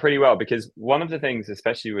works out pretty well, because one of the things,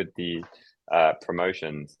 especially with the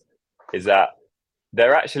promotions, is that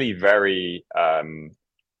they're actually very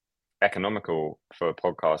economical for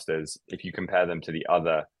podcasters if you compare them to the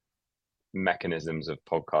other mechanisms of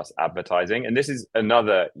podcast advertising. And this is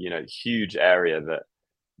another, huge area that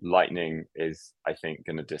Lightning is, I think,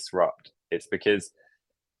 going to disrupt. It's because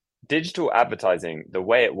digital advertising, the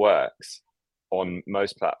way it works on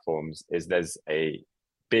most platforms is there's a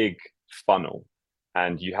big funnel,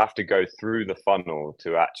 and you have to go through the funnel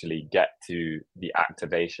to actually get to the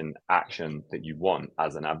activation action that you want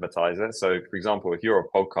as an advertiser. So, for example, if you're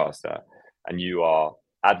a podcaster and you are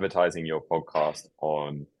advertising your podcast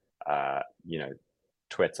on,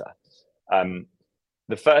 Twitter,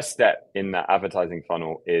 the first step in that advertising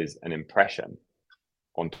funnel is an impression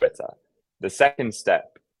on Twitter. The second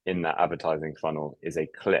step in that advertising funnel is a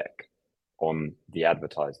click on the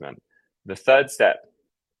advertisement. The third step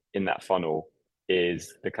in that funnel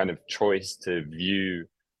is the kind of choice to view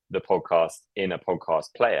the podcast in a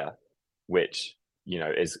podcast player, which,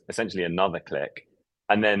 is essentially another click.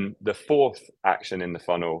 And then the fourth action in the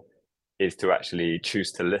funnel is to actually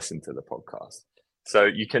choose to listen to the podcast. So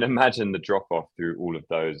you can imagine the drop off through all of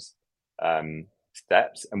those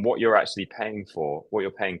steps, and what you're actually paying for, what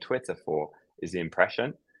you're paying Twitter for, is the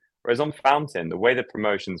impression. Whereas on Fountain, the way the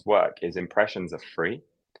promotions work is impressions are free.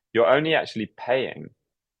 You're only actually paying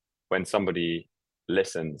when somebody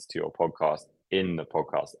listens to your podcast in the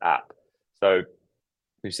podcast app. So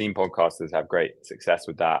we've seen podcasters have great success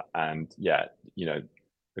with that. And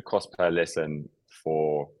the cost per listen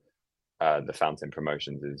for the Fountain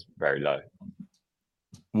promotions is very low.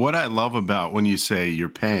 What I love about when you say you're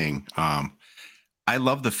paying, I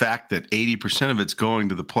love the fact that 80% of it's going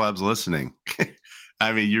to the plebs listening.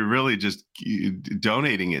 I mean, you're really just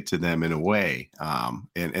donating it to them in a way,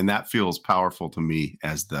 and that feels powerful to me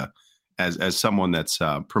as someone that's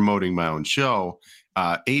promoting my own show.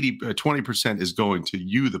 20% is going to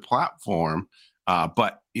you, the platform,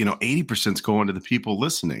 but 80% is going to the people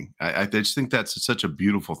listening. I just think that's such a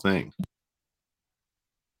beautiful thing.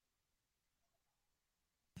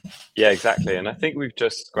 Yeah, exactly. And I think we've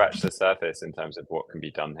just scratched the surface in terms of what can be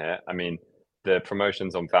done here. I mean, the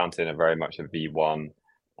promotions on Fountain are very much a V1,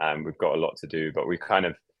 and we've got a lot to do, but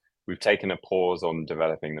we've taken a pause on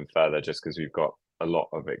developing them further just because we've got a lot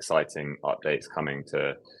of exciting updates coming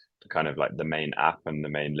to kind of like the main app and the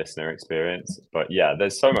main listener experience. But yeah,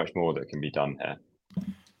 there's so much more that can be done here.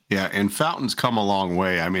 Yeah, and Fountain's come a long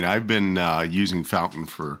way. I mean, I've been using Fountain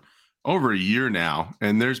for over a year now,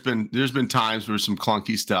 and there's been times where some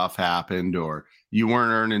clunky stuff happened, or you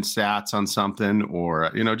weren't earning sats on something, or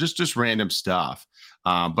just random stuff.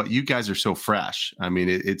 But you guys are so fresh. I mean,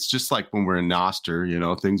 it's just like when we're in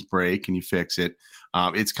Nostr, things break and you fix it.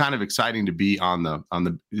 It's kind of exciting to be on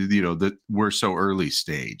the we're so early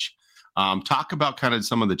stage. Talk about kind of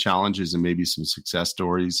some of the challenges and maybe some success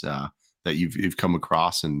stories that you've come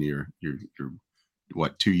across in your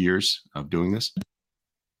 2 years of doing this.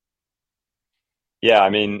 Yeah,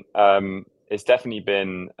 I mean, it's definitely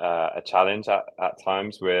been a challenge at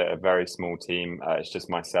times. We're a very small team. It's just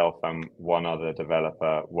myself and one other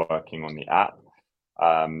developer working on the app.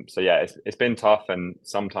 So yeah, it's been tough, and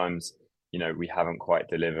sometimes we haven't quite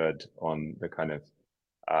delivered on the kind of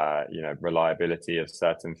reliability of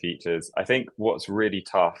certain features. I think what's really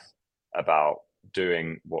tough about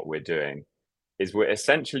doing what we're doing is we're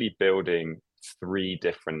essentially building 3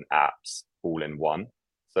 different apps all in one.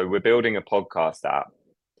 So we're building a podcast app,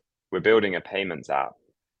 we're building a payments app,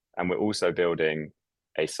 and we're also building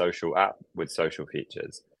a social app with social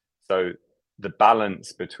features. So the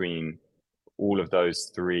balance between all of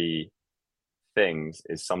those 3 things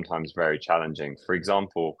is sometimes very challenging. For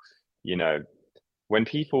example, when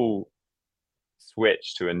people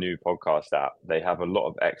switch to a new podcast app, they have a lot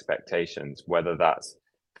of expectations, whether that's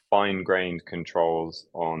fine-grained controls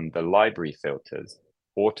on the library filters,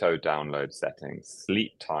 auto download settings,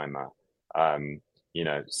 sleep timer,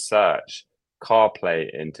 search,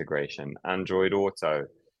 CarPlay integration, Android Auto,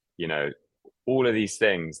 all of these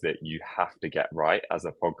things that you have to get right as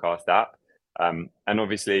a podcast app. And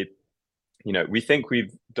obviously, we think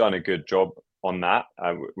we've done a good job on that.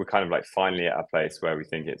 We're kind of like finally at a place where we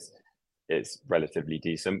think it's relatively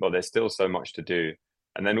decent, but there's still so much to do.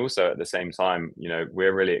 And then also at the same time,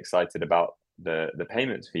 we're really excited about the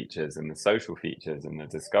payments features and the social features and the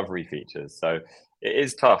discovery features. So it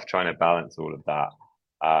is tough trying to balance all of that.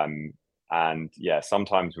 And yeah,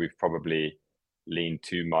 sometimes we've probably leaned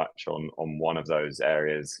too much on one of those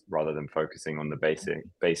areas rather than focusing on the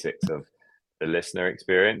basics of the listener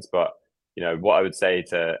experience. But what I would say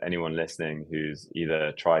to anyone listening who's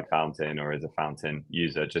either tried Fountain or is a Fountain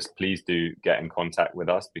user, just please do get in contact with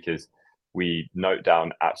us, because we note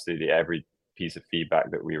down absolutely every piece of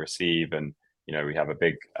feedback that we receive, and we have a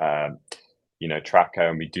big tracker,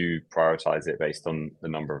 and we do prioritize it based on the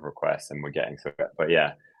number of requests, and we're getting through it. But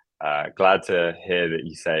yeah, glad to hear that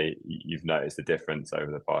you say you've noticed a difference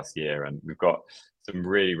over the past year, and we've got some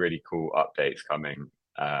really, really cool updates coming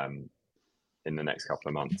in the next couple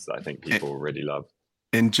of months that I think people will really love.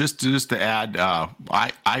 And just to add,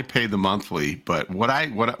 I pay the monthly, but what I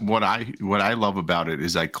love about it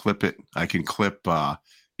is I clip it. I can clip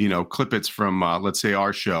clippets from let's say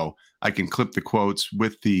our show. I can clip the quotes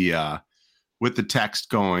with the text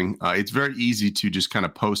going. It's very easy to just kind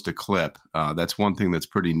of post a clip. That's one thing that's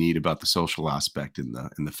pretty neat about the social aspect in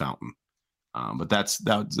the fountain. But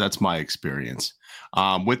that's my experience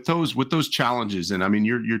with those challenges. And I mean,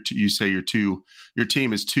 you say your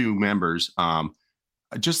team is 2 members.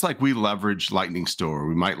 Just like we leverage Lightning Store,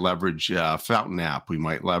 we might leverage Fountain App, we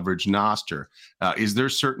might leverage Nostr. Is there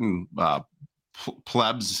certain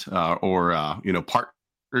plebs or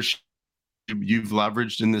partnerships you've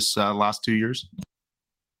leveraged in this last 2 years?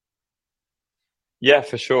 Yeah,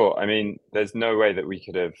 for sure. I mean, there's no way that we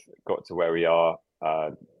could have got to where we are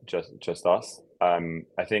just us.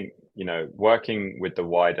 I think working with the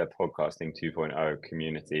wider podcasting 2.0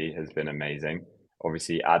 community has been amazing.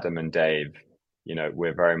 Obviously, Adam and Dave,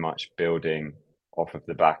 we're very much building off of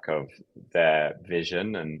the back of their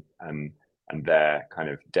vision and their kind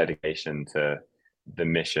of dedication to the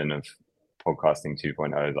mission of podcasting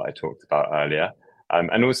 2.0 that I talked about earlier.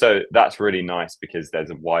 And also that's really nice because there's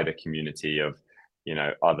a wider community of,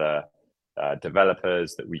 other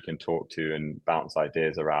developers that we can talk to and bounce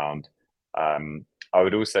ideas around. I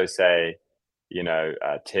would also say,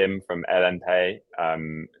 Tim from LNPay,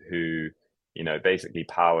 who, basically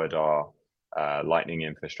powered our Lightning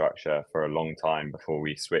infrastructure for a long time before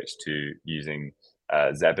we switched to using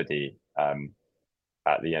Zebedee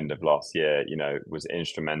at the end of last year, was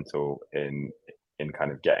instrumental in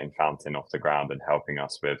kind of getting Fountain off the ground and helping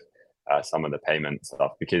us with some of the payment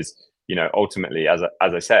stuff. Because, ultimately, as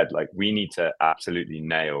I said, like, we need to absolutely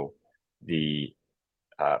nail the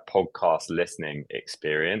podcast listening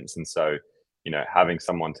experience. And so, having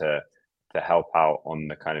someone to help out on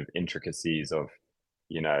the kind of intricacies of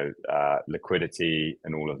liquidity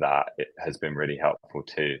and all of that, it has been really helpful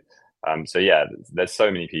too. So yeah, there's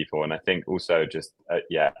so many people, and I think also just as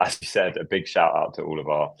you said, a big shout out to all of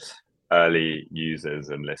our early users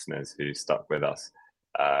and listeners who stuck with us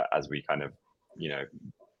as we kind of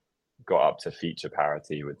got up to feature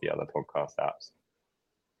parity with the other podcast apps.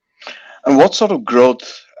 And what sort of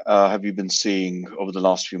growth have you been seeing over the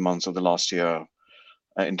last few months, over the last year,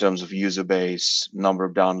 in terms of user base, number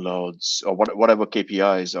of downloads, or whatever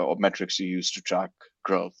KPIs or metrics you use to track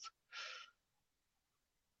growth?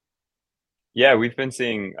 Yeah, we've been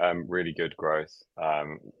seeing really good growth.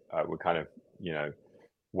 We're kind of,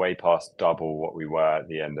 way past double what we were at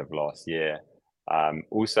the end of last year.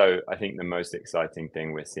 Also, I think the most exciting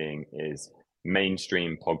thing we're seeing is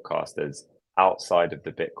mainstream podcasters outside of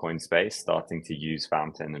the Bitcoin space starting to use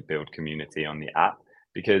Fountain and build community on the app.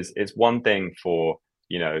 Because it's one thing for,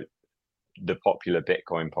 the popular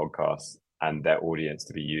Bitcoin podcasts and their audience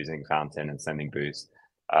to be using Fountain and sending boosts.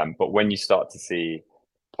 But when you start to see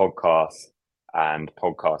podcasts and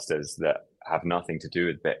podcasters that have nothing to do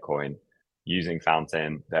with Bitcoin using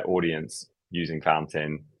Fountain, their audience using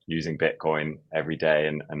Fountain, using Bitcoin every day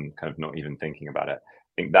and kind of not even thinking about it,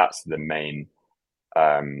 I think that's the main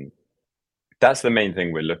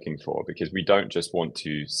thing we're looking for, because we don't just want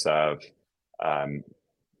to serve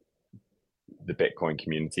the Bitcoin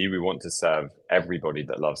community. We want to serve everybody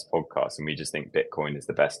that loves podcasts, and we just think Bitcoin is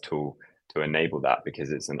the best tool to enable that,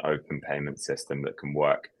 because it's an open payment system that can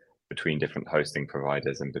work between different hosting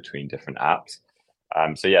providers and between different apps.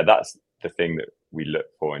 So yeah, that's the thing that we look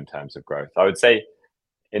for in terms of growth. I would say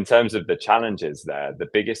in terms of the challenges there, the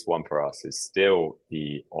biggest one for us is still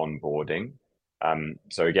the onboarding.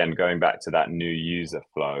 So again, going back to that new user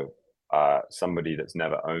flow, somebody that's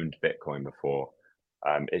never owned Bitcoin before,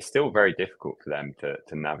 it's still very difficult for them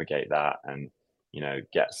to navigate that and,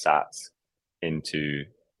 get sats into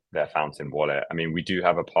their Fountain wallet. I mean, we do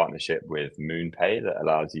have a partnership with MoonPay that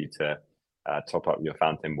allows you to top up your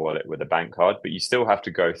Fountain wallet with a bank card, but you still have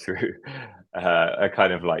to go through a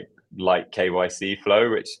kind of like KYC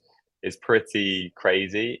flow, which is pretty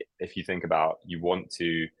crazy. If you think about, you want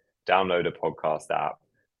to download a podcast app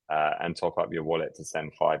and top up your wallet to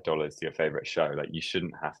send $5 to your favorite show, like, you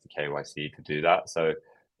shouldn't have to KYC to do that. So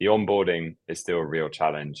the onboarding is still a real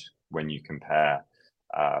challenge when you compare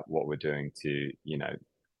what we're doing to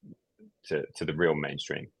the real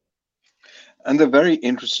mainstream. And the very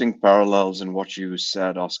interesting parallels in what you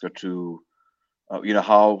said, Oscar, to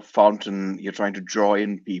how Fountain, you're trying to draw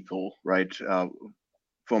in people, right?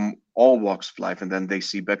 from all walks of life, and then they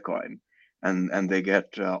see Bitcoin, and they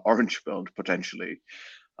get orange pilled potentially.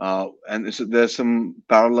 And so there's some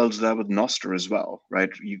parallels there with Nostr as well, right?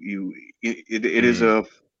 It is a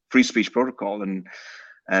free speech protocol, and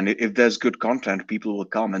if there's good content, people will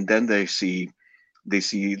come, and then they see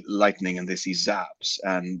lightning and they see zaps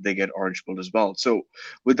and they get orange pilled as well. So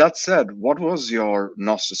with that said, what was your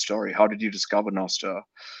Nostr story? How did you discover Nostr?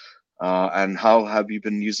 And how have you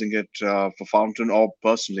been using it for Fountain or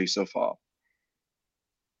personally so far?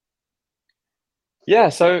 Yeah,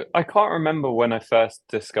 so I can't remember when I first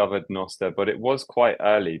discovered Nostr, but it was quite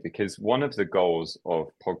early because one of the goals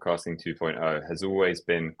of Podcasting 2.0 has always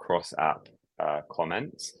been cross-app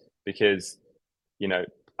comments because, you know,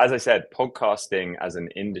 as I said, podcasting as an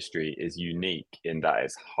industry is unique in that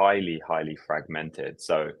it's highly, highly fragmented.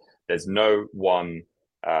 So there's no one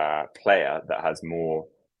player that has more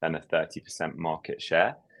than a 30% market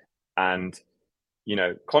share. And, you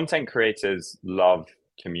know, content creators love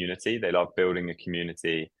community. They love building a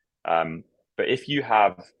community. But if you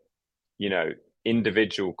have, you know,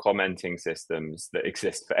 individual commenting systems that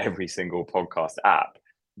exist for every single podcast app,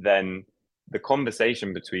 then the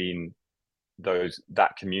conversation between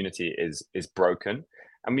that community is broken.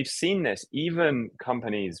 And we've seen this, even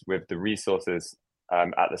companies with the resources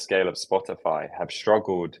at the scale of Spotify have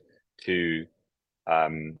struggled to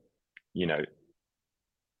you know,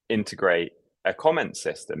 integrate a comment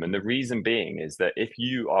system. And the reason being is that if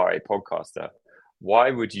you are a podcaster,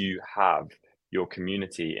 why would you have your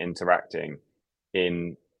community interacting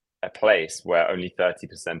in a place where only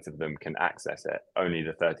 30% of them can access it, only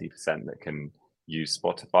the 30% that can use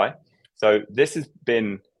Spotify? So this has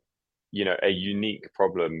been, you know, a unique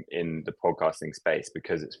problem in the podcasting space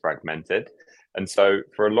because it's fragmented. And so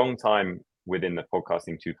for a long time within the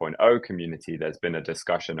Podcasting 2.0 community, there's been a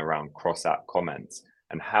discussion around cross-app comments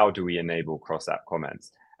and how do we enable cross-app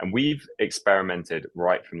comments? And we've experimented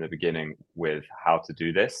right from the beginning with how to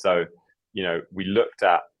do this. So, you know, we looked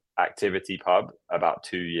at ActivityPub about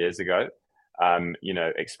 2 years ago, you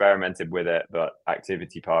know, experimented with it, but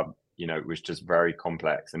ActivityPub, you know, was just very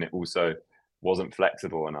complex, and it also wasn't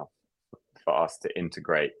flexible enough for us to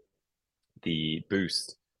integrate the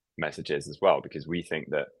boost messages as well, because we think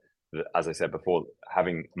that, as I said before,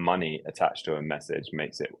 having money attached to a message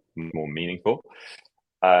makes it more meaningful.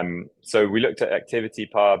 So we looked at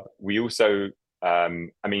ActivityPub. We also, I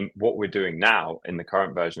mean, what we're doing now in the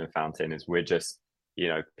current version of Fountain is we're just, you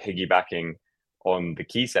know, piggybacking on the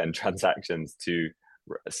KeySend transactions to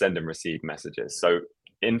send and receive messages. So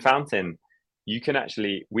in Fountain,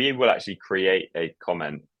 we will actually create a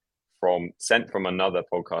comment sent from another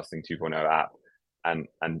Podcasting 2.0 app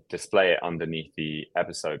and display it underneath the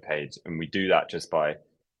episode page. And we do that just by,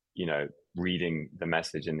 you know, reading the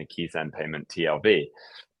message in the KeySend payment TLB.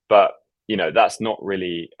 But, you know, that's not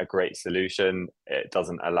really a great solution. It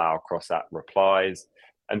doesn't allow cross-app replies.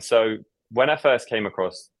 And so when I first came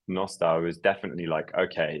across Nostr, I was definitely like,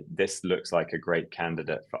 okay, this looks like a great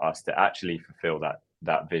candidate for us to actually fulfill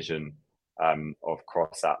that vision of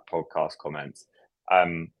cross-app podcast comments.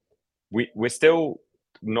 We're still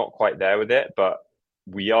not quite there with it, but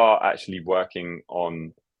we are actually working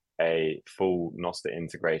on a full Nostr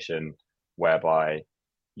integration whereby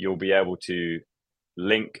you'll be able to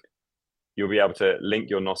link your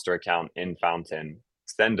Nostr account in Fountain,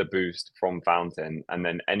 send a boost from Fountain, and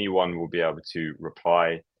then anyone will be able to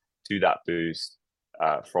reply to that boost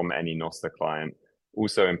from any Nostr client.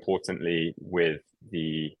 Also, importantly, with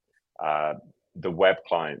the web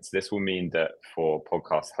clients, this will mean that for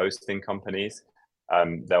podcast hosting companies,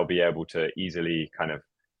 they'll be able to easily kind of,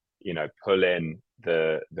 you know, pull in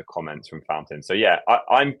the comments from Fountain. So yeah,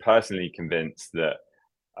 I'm personally convinced that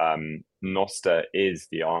Nostr is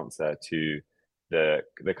the answer to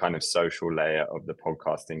the kind of social layer of the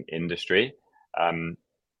podcasting industry.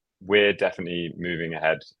 We're definitely moving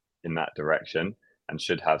ahead in that direction and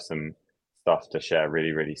should have some stuff to share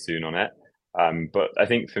really, really soon on it. But I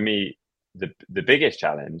think for me, the biggest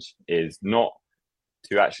challenge is not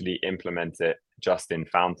to actually implement it just in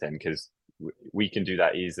Fountain, because we can do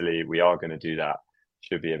that easily. We are going to do that,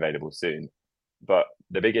 should be available soon. But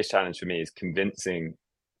the biggest challenge for me is convincing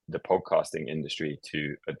the podcasting industry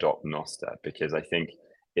to adopt Nostr, because I think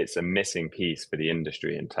it's a missing piece for the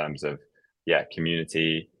industry in terms of,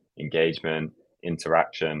 community, engagement,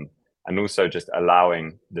 interaction, and also just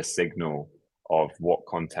allowing the signal of what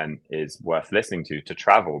content is worth listening to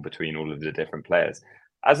travel between all of the different players.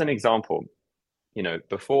 As an example, you know,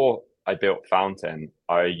 before I built Fountain,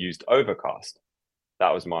 I used Overcast.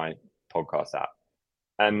 That was my podcast app.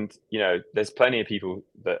 And, you know, there's plenty of people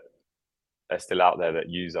that are still out there that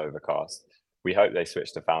use Overcast. We hope they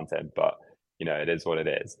switch to Fountain. But, it is what it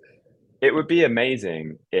is. It would be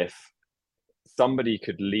amazing if somebody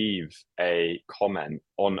could leave a comment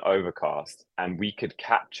on Overcast and we could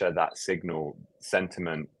capture that signal,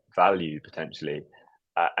 sentiment, value potentially,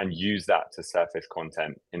 and use that to surface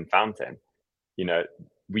content in Fountain.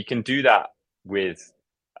 We can do that with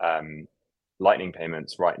Lightning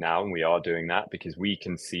payments right now, and we are doing that because we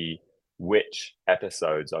can see which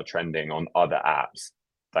episodes are trending on other apps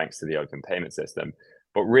thanks to the open payment system.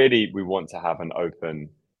 But really, we want to have an open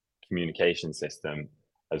communication system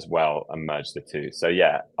as well and merge the two. So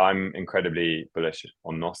yeah, I'm incredibly bullish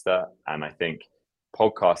on Nostr, and I think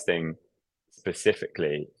podcasting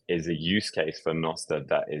specifically is a use case for Nostr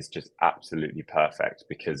that is just absolutely perfect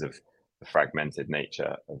because of the fragmented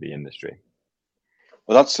nature of the industry.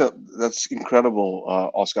 Well, that's incredible,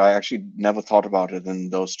 Oscar. I actually never thought about it in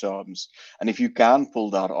those terms. And if you can pull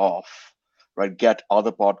that off, right, get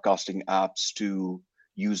other podcasting apps to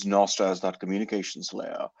use Nostr as that communications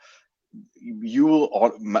layer, you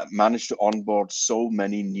will manage to onboard so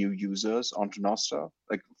many new users onto Nostr,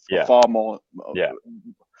 like far more. Yeah.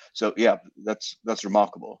 So yeah, that's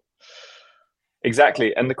remarkable.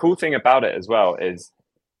 Exactly. And the cool thing about it as well is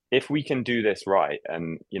if we can do this right,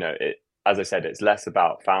 and as I said, it's less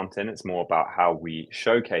about Fountain, it's more about how we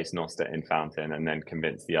showcase Nostr in Fountain and then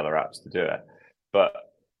convince the other apps to do it. But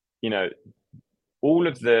all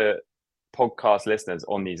of the podcast listeners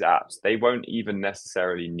on these apps, they won't even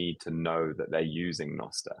necessarily need to know that they're using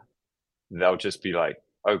Nostr. They'll just be like,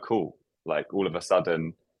 oh, cool. Like all of a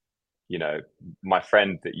sudden, my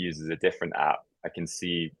friend that uses a different app, I can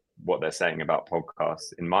see what they're saying about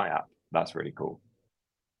podcasts in my app. That's really cool.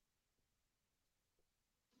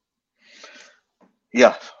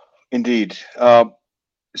 Yeah, indeed.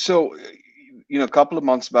 So, a couple of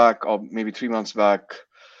months back, or maybe 3 months back,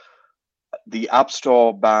 the App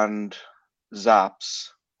Store banned Zaps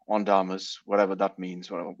on Damus, whatever that means,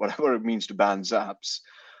 whatever it means to ban Zaps,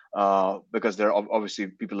 because there are obviously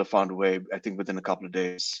people have found a way, I think within a couple of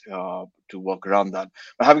days, to work around that.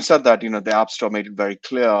 But having said that, the App Store made it very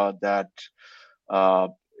clear that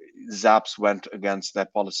Zaps went against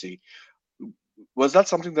that policy. Was that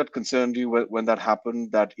something that concerned you when that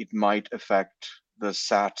happened, that it might affect the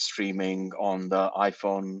SAT streaming on the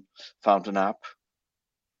iPhone Fountain app?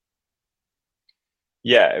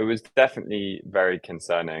 Yeah, it was definitely very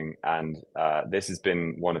concerning. And this has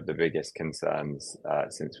been one of the biggest concerns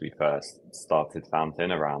since we first started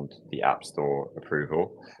Fountain around the App Store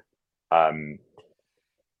approval.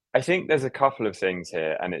 I think there's a couple of things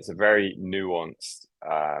here, and it's a very nuanced,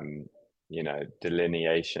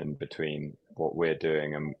 delineation between what we're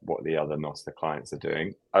doing and what the other Nostr clients are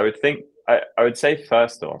doing. I would say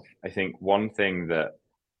first off, I think one thing that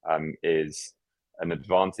is an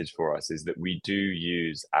advantage for us is that we do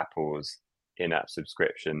use Apple's in-app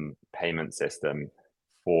subscription payment system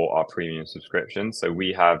for our premium subscription. So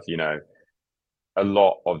we have, a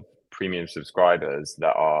lot of premium subscribers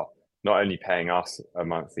that are not only paying us a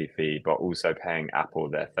monthly fee, but also paying Apple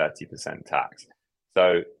their 30% tax.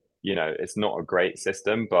 So, it's not a great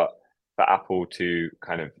system, but for Apple to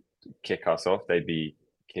kind of kick us off, they'd be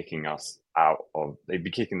kicking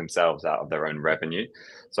themselves out of their own revenue.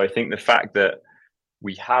 So I think the fact that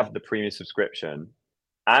we have the premium subscription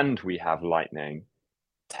and we have Lightning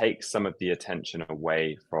takes some of the attention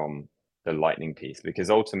away from the Lightning piece,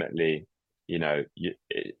 because ultimately,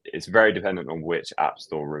 it's very dependent on which App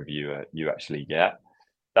Store reviewer you actually get.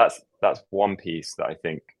 That's one piece that I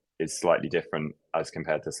think is slightly different as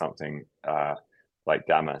compared to something like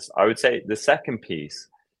Damus. I would say the second piece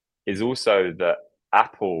is also that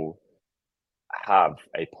Apple have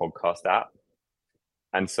a podcast app,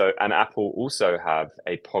 and Apple also have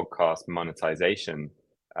a podcast monetization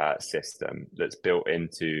system that's built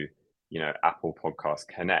into Apple Podcast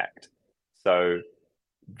Connect. So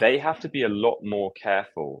they have to be a lot more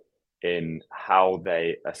careful in how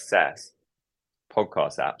they assess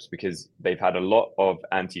podcast apps, because they've had a lot of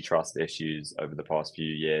antitrust issues over the past few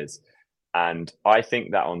years. And I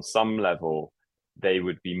think that on some level, they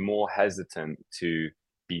would be more hesitant to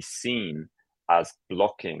be seen as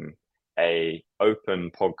blocking a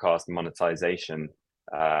open podcast monetization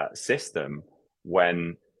system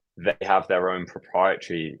when they have their own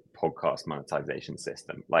proprietary podcast monetization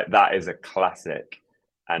system. Like, that is a classic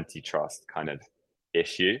antitrust kind of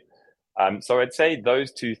issue. So I'd say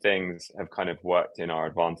those two things have kind of worked in our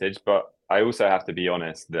advantage, but I also have to be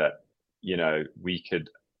honest that,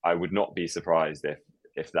 I would not be surprised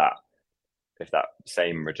if that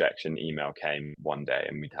same rejection email came one day,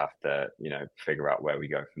 and we'd have to, figure out where we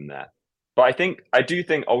go from there. But I do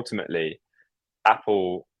think ultimately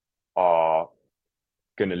Apple are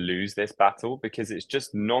going to lose this battle, because it's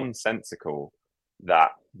just nonsensical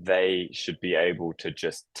that they should be able to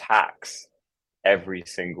just tax every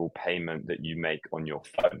single payment that you make on your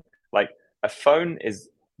phone. Like, a phone is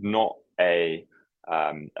not a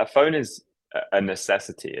phone is a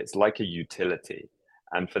necessity. It's like a utility,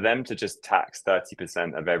 and for them to just tax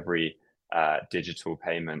 30% of every digital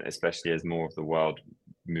payment, especially as more of the world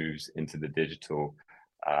moves into the digital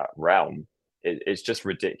realm, it's just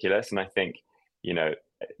ridiculous. And I think, you know,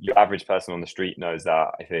 your average person on the street knows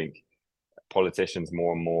that. I think politicians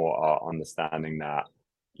more and more are understanding that,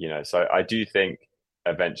 you know. So I do think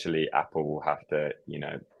eventually Apple will have to, you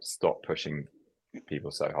know, stop pushing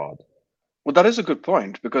people so hard. Well, that is a good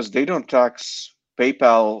point, because they don't tax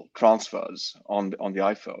PayPal transfers on the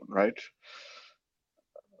iPhone, right?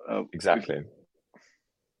 Exactly.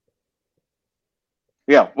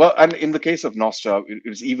 Yeah, well, and in the case of Nostr,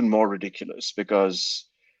 it's even more ridiculous, because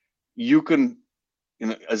you can, you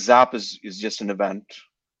know, a Zap is just an event,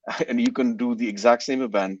 and you can do the exact same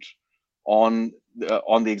event on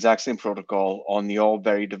the exact same protocol on your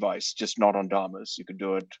very device, just not on Damus. You could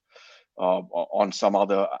do it on some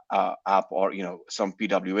other app, or, you know, some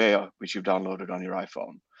PWA which you've downloaded on your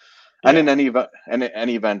iPhone. And in any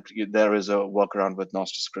event, there is a workaround with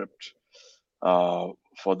Nostr script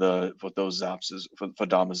for those zaps, for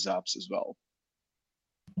Damus zaps as well.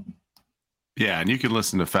 Yeah, and you can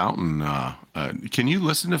listen to Fountain. Can you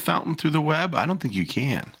listen to Fountain through the web? I don't think you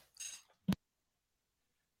can.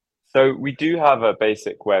 So we do have a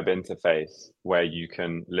basic web interface where you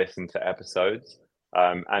can listen to episodes,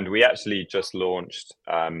 and we actually just launched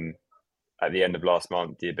at the end of last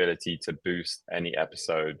month the ability to boost any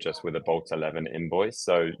episode just with a Bolt 11 invoice.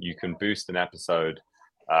 So you can boost an episode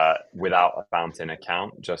without a Fountain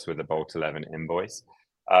account, just with a Bolt 11 invoice.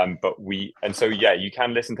 So you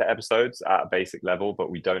can listen to episodes at a basic level, but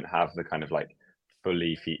we don't have the kind of like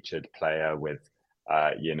fully featured player with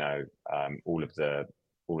all of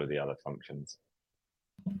the other functions.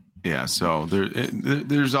 Yeah, so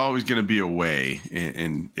there's always going to be a way,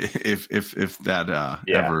 and if that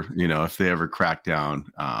ever, you know, if they ever crack down,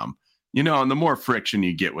 you know, and the more friction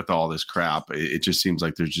you get with all this crap, it just seems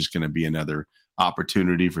like there's just going to be another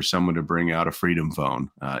opportunity for someone to bring out a Freedom phone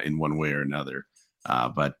in one way or another.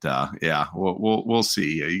 Yeah, we'll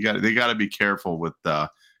see. They got to be careful with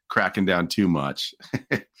cracking down too much.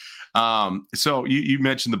 So you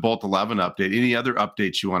mentioned the Bolt 11 update. Any other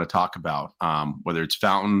updates you want to talk about, whether it's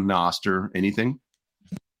Fountain, Nostr, anything?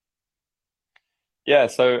 Yeah,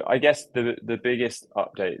 so I guess the biggest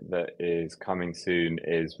update that is coming soon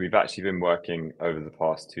is we've actually been working over the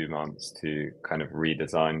past 2 months to kind of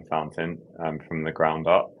redesign Fountain from the ground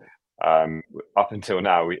up. Up until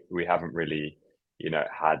now, we haven't really, you know,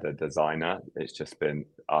 had a designer. It's just been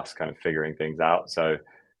us kind of figuring things out. So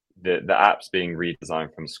the app's being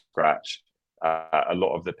redesigned from scratch. A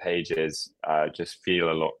lot of the pages just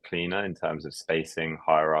feel a lot cleaner in terms of spacing,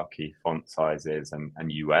 hierarchy, font sizes, and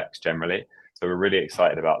UX generally. So we're really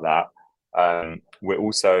excited about that. We're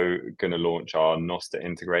also going to launch our Nostr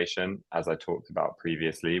integration, as I talked about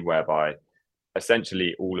previously, whereby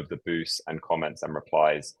essentially all of the boosts and comments and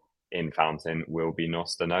replies in Fountain will be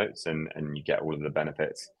Nostr notes, and you get all of the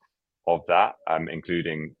benefits of that,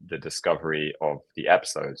 including the discovery of the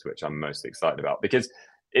episodes, which I'm most excited about, because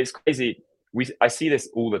it's crazy. I see this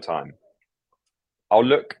all the time. I'll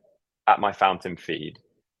look at my Fountain feed.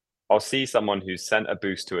 I'll see someone who's sent a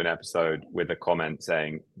boost to an episode with a comment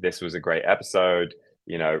saying, this was a great episode,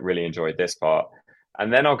 you know, really enjoyed this part.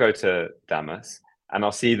 And then I'll go to Damus and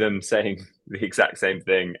I'll see them saying the exact same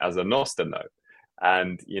thing as a Nostr note.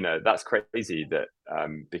 And, you know, that's crazy that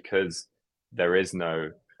because there is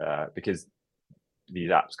no, because these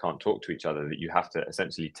apps can't talk to each other, that you have to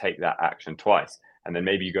essentially take that action twice. And then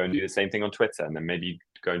maybe you go and do the same thing on Twitter, and then maybe you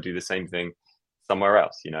go and do the same thing somewhere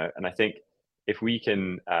else, you know. And I think if we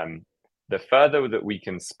can, the further that we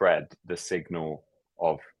can spread the signal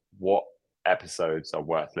of what episodes are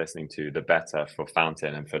worth listening to, the better for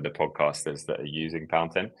Fountain and for the podcasters that are using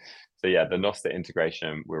Fountain. So yeah, the Nostr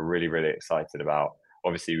integration, we're really, really excited about.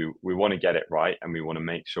 Obviously, we want to get it right, and we want to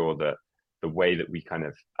make sure that the way that we kind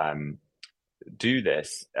of do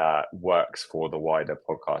this works for the wider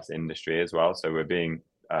podcast industry as well. So we're being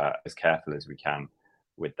as careful as we can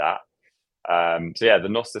with that. So yeah, the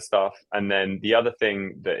Nostr stuff. And then the other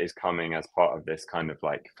thing that is coming as part of this kind of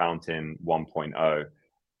like Fountain 1.0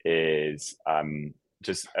 is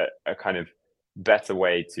just a kind of better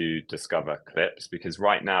way to discover clips, because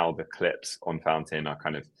right now the clips on Fountain are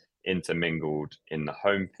kind of intermingled in the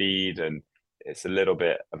home feed, and it's a little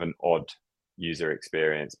bit of an odd user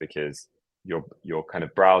experience because you're kind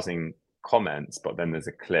of browsing comments, but then there's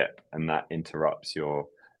a clip, and that interrupts your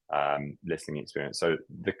listening experience. So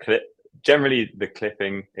generally the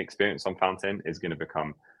clipping experience on Fountain is going to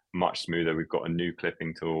become much smoother. We've got a new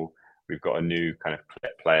clipping tool. We've got a new kind of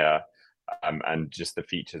clip player, and just the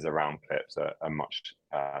features around clips are much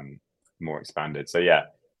more expanded. So yeah,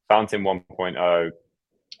 Fountain 1.0,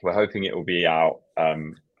 we're hoping it will be out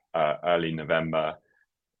early November.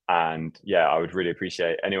 And yeah, I would really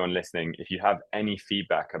appreciate anyone listening. If you have any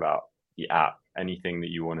feedback about the app, anything that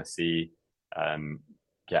you want to see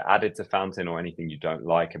get added to Fountain, or anything you don't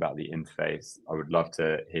like about the interface, I would love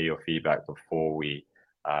to hear your feedback before we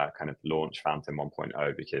kind of launch Fountain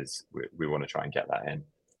 1.0, because we want to try and get that in.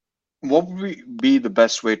 What would be the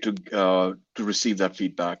best way to receive that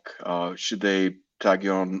feedback? Should they tag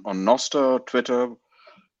you on Nostr, Twitter,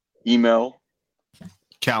 email?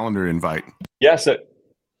 Calendar invite. Yeah, so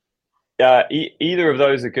either of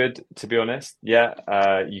those are good, to be honest.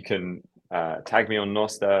 Yeah, you can tag me on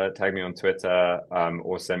Nostr, tag me on Twitter,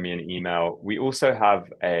 or send me an email. We also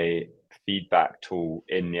have a feedback tool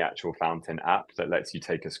in the actual Fountain app that lets you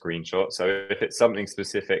take a screenshot. So if it's something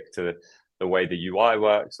specific to the way the UI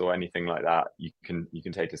works or anything like that, you can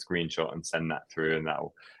take a screenshot and send that through, and that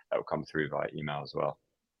will come through via email as well.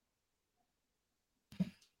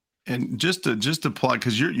 And just to plug,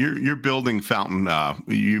 because you're building Fountain,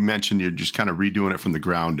 you mentioned you're just kind of redoing it from the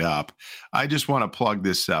ground up. I just want to plug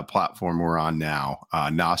this platform we're on now,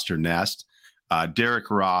 Nostr Nest. Derek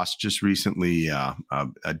Ross just recently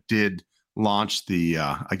did launch the,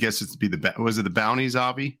 I guess it's was it the bounties,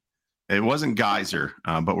 Avi? It wasn't Geyser,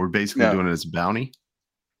 but we're basically doing it as a bounty.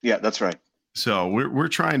 Yeah, that's right. So we're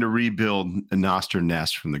trying to rebuild a Nostr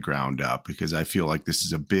Nest from the ground up, because I feel like this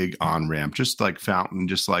is a big on-ramp, just like Fountain,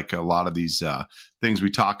 just like a lot of these things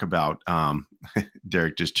we talk about.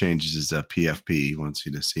 Derek just changes his PFP. He wants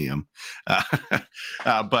you to see him.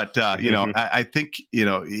 But I think,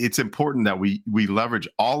 it's important that we leverage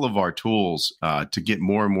all of our tools to get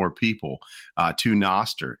more and more people to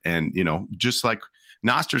Nostr. And, just like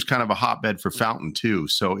Nostr is kind of a hotbed for Fountain too.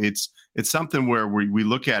 So it's something where we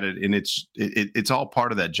look at it, and it's all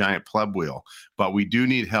part of that giant pleb wheel. But we do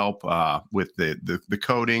need help with the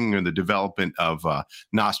coding and the development of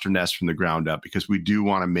Nostr Nest from the ground up, because we do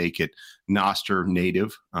want to make it Nostr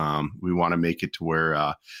native. We want to make it to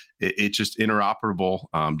where it's just interoperable,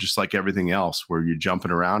 just like everything else, where you're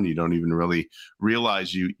jumping around, you don't even really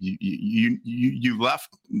realize you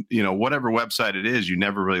left, whatever website it is, you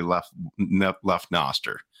never really left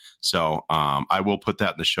Nostr. So I will put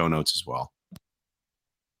that in the show notes as well.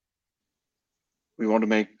 We want to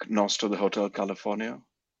make Nostr the Hotel California.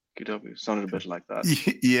 QW sounded a bit like that.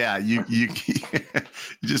 Yeah, you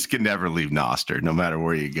just can never leave Nostr, no matter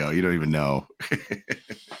where you go. You don't even know.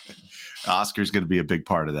 Oscar's going to be a big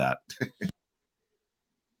part of that.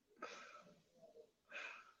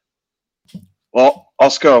 Well,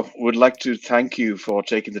 Oscar, would like to thank you for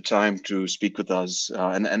taking the time to speak with us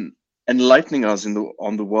and enlightening us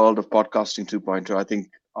on the world of podcasting 2.0. I think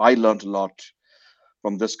I learned a lot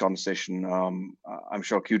from this conversation. I'm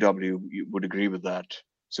sure QW would agree with that.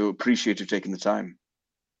 So appreciate you taking the time.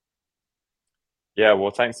 Yeah,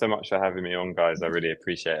 well, thanks so much for having me on, guys. I really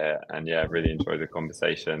appreciate it. And yeah, really enjoyed the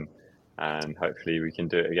conversation. And hopefully we can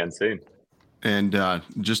do it again soon. And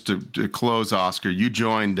just to close, Oscar, you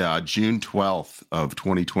joined June 12th of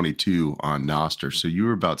 2022 on Nostr. So you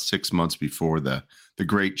were about 6 months before the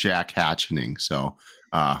great Jack Hatchening. So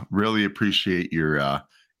really appreciate your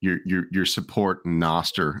support in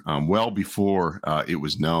Nostr well before it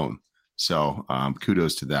was known. So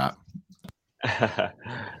kudos to that.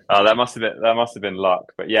 Oh, that must have been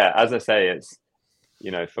luck. But yeah, as I say, it's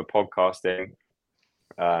for podcasting,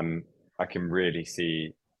 I can really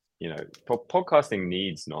see podcasting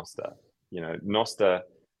needs Nostr. Nostr,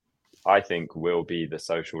 I think, will be the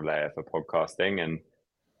social layer for podcasting, and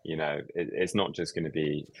it's not just going to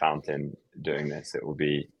be Fountain doing this. It will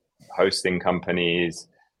be hosting companies,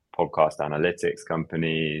 podcast analytics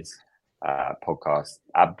companies, podcast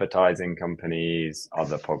advertising companies,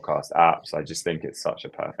 other podcast apps. I just think it's such a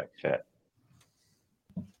perfect fit.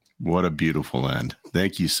 What a beautiful end.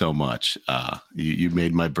 Thank you so much. You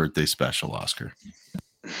made my birthday special, Oscar.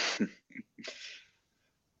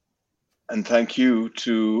 And thank you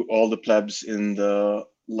to all the plebs in the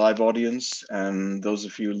live audience and those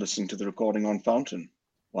of you listening to the recording on Fountain.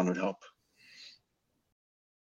 One would help.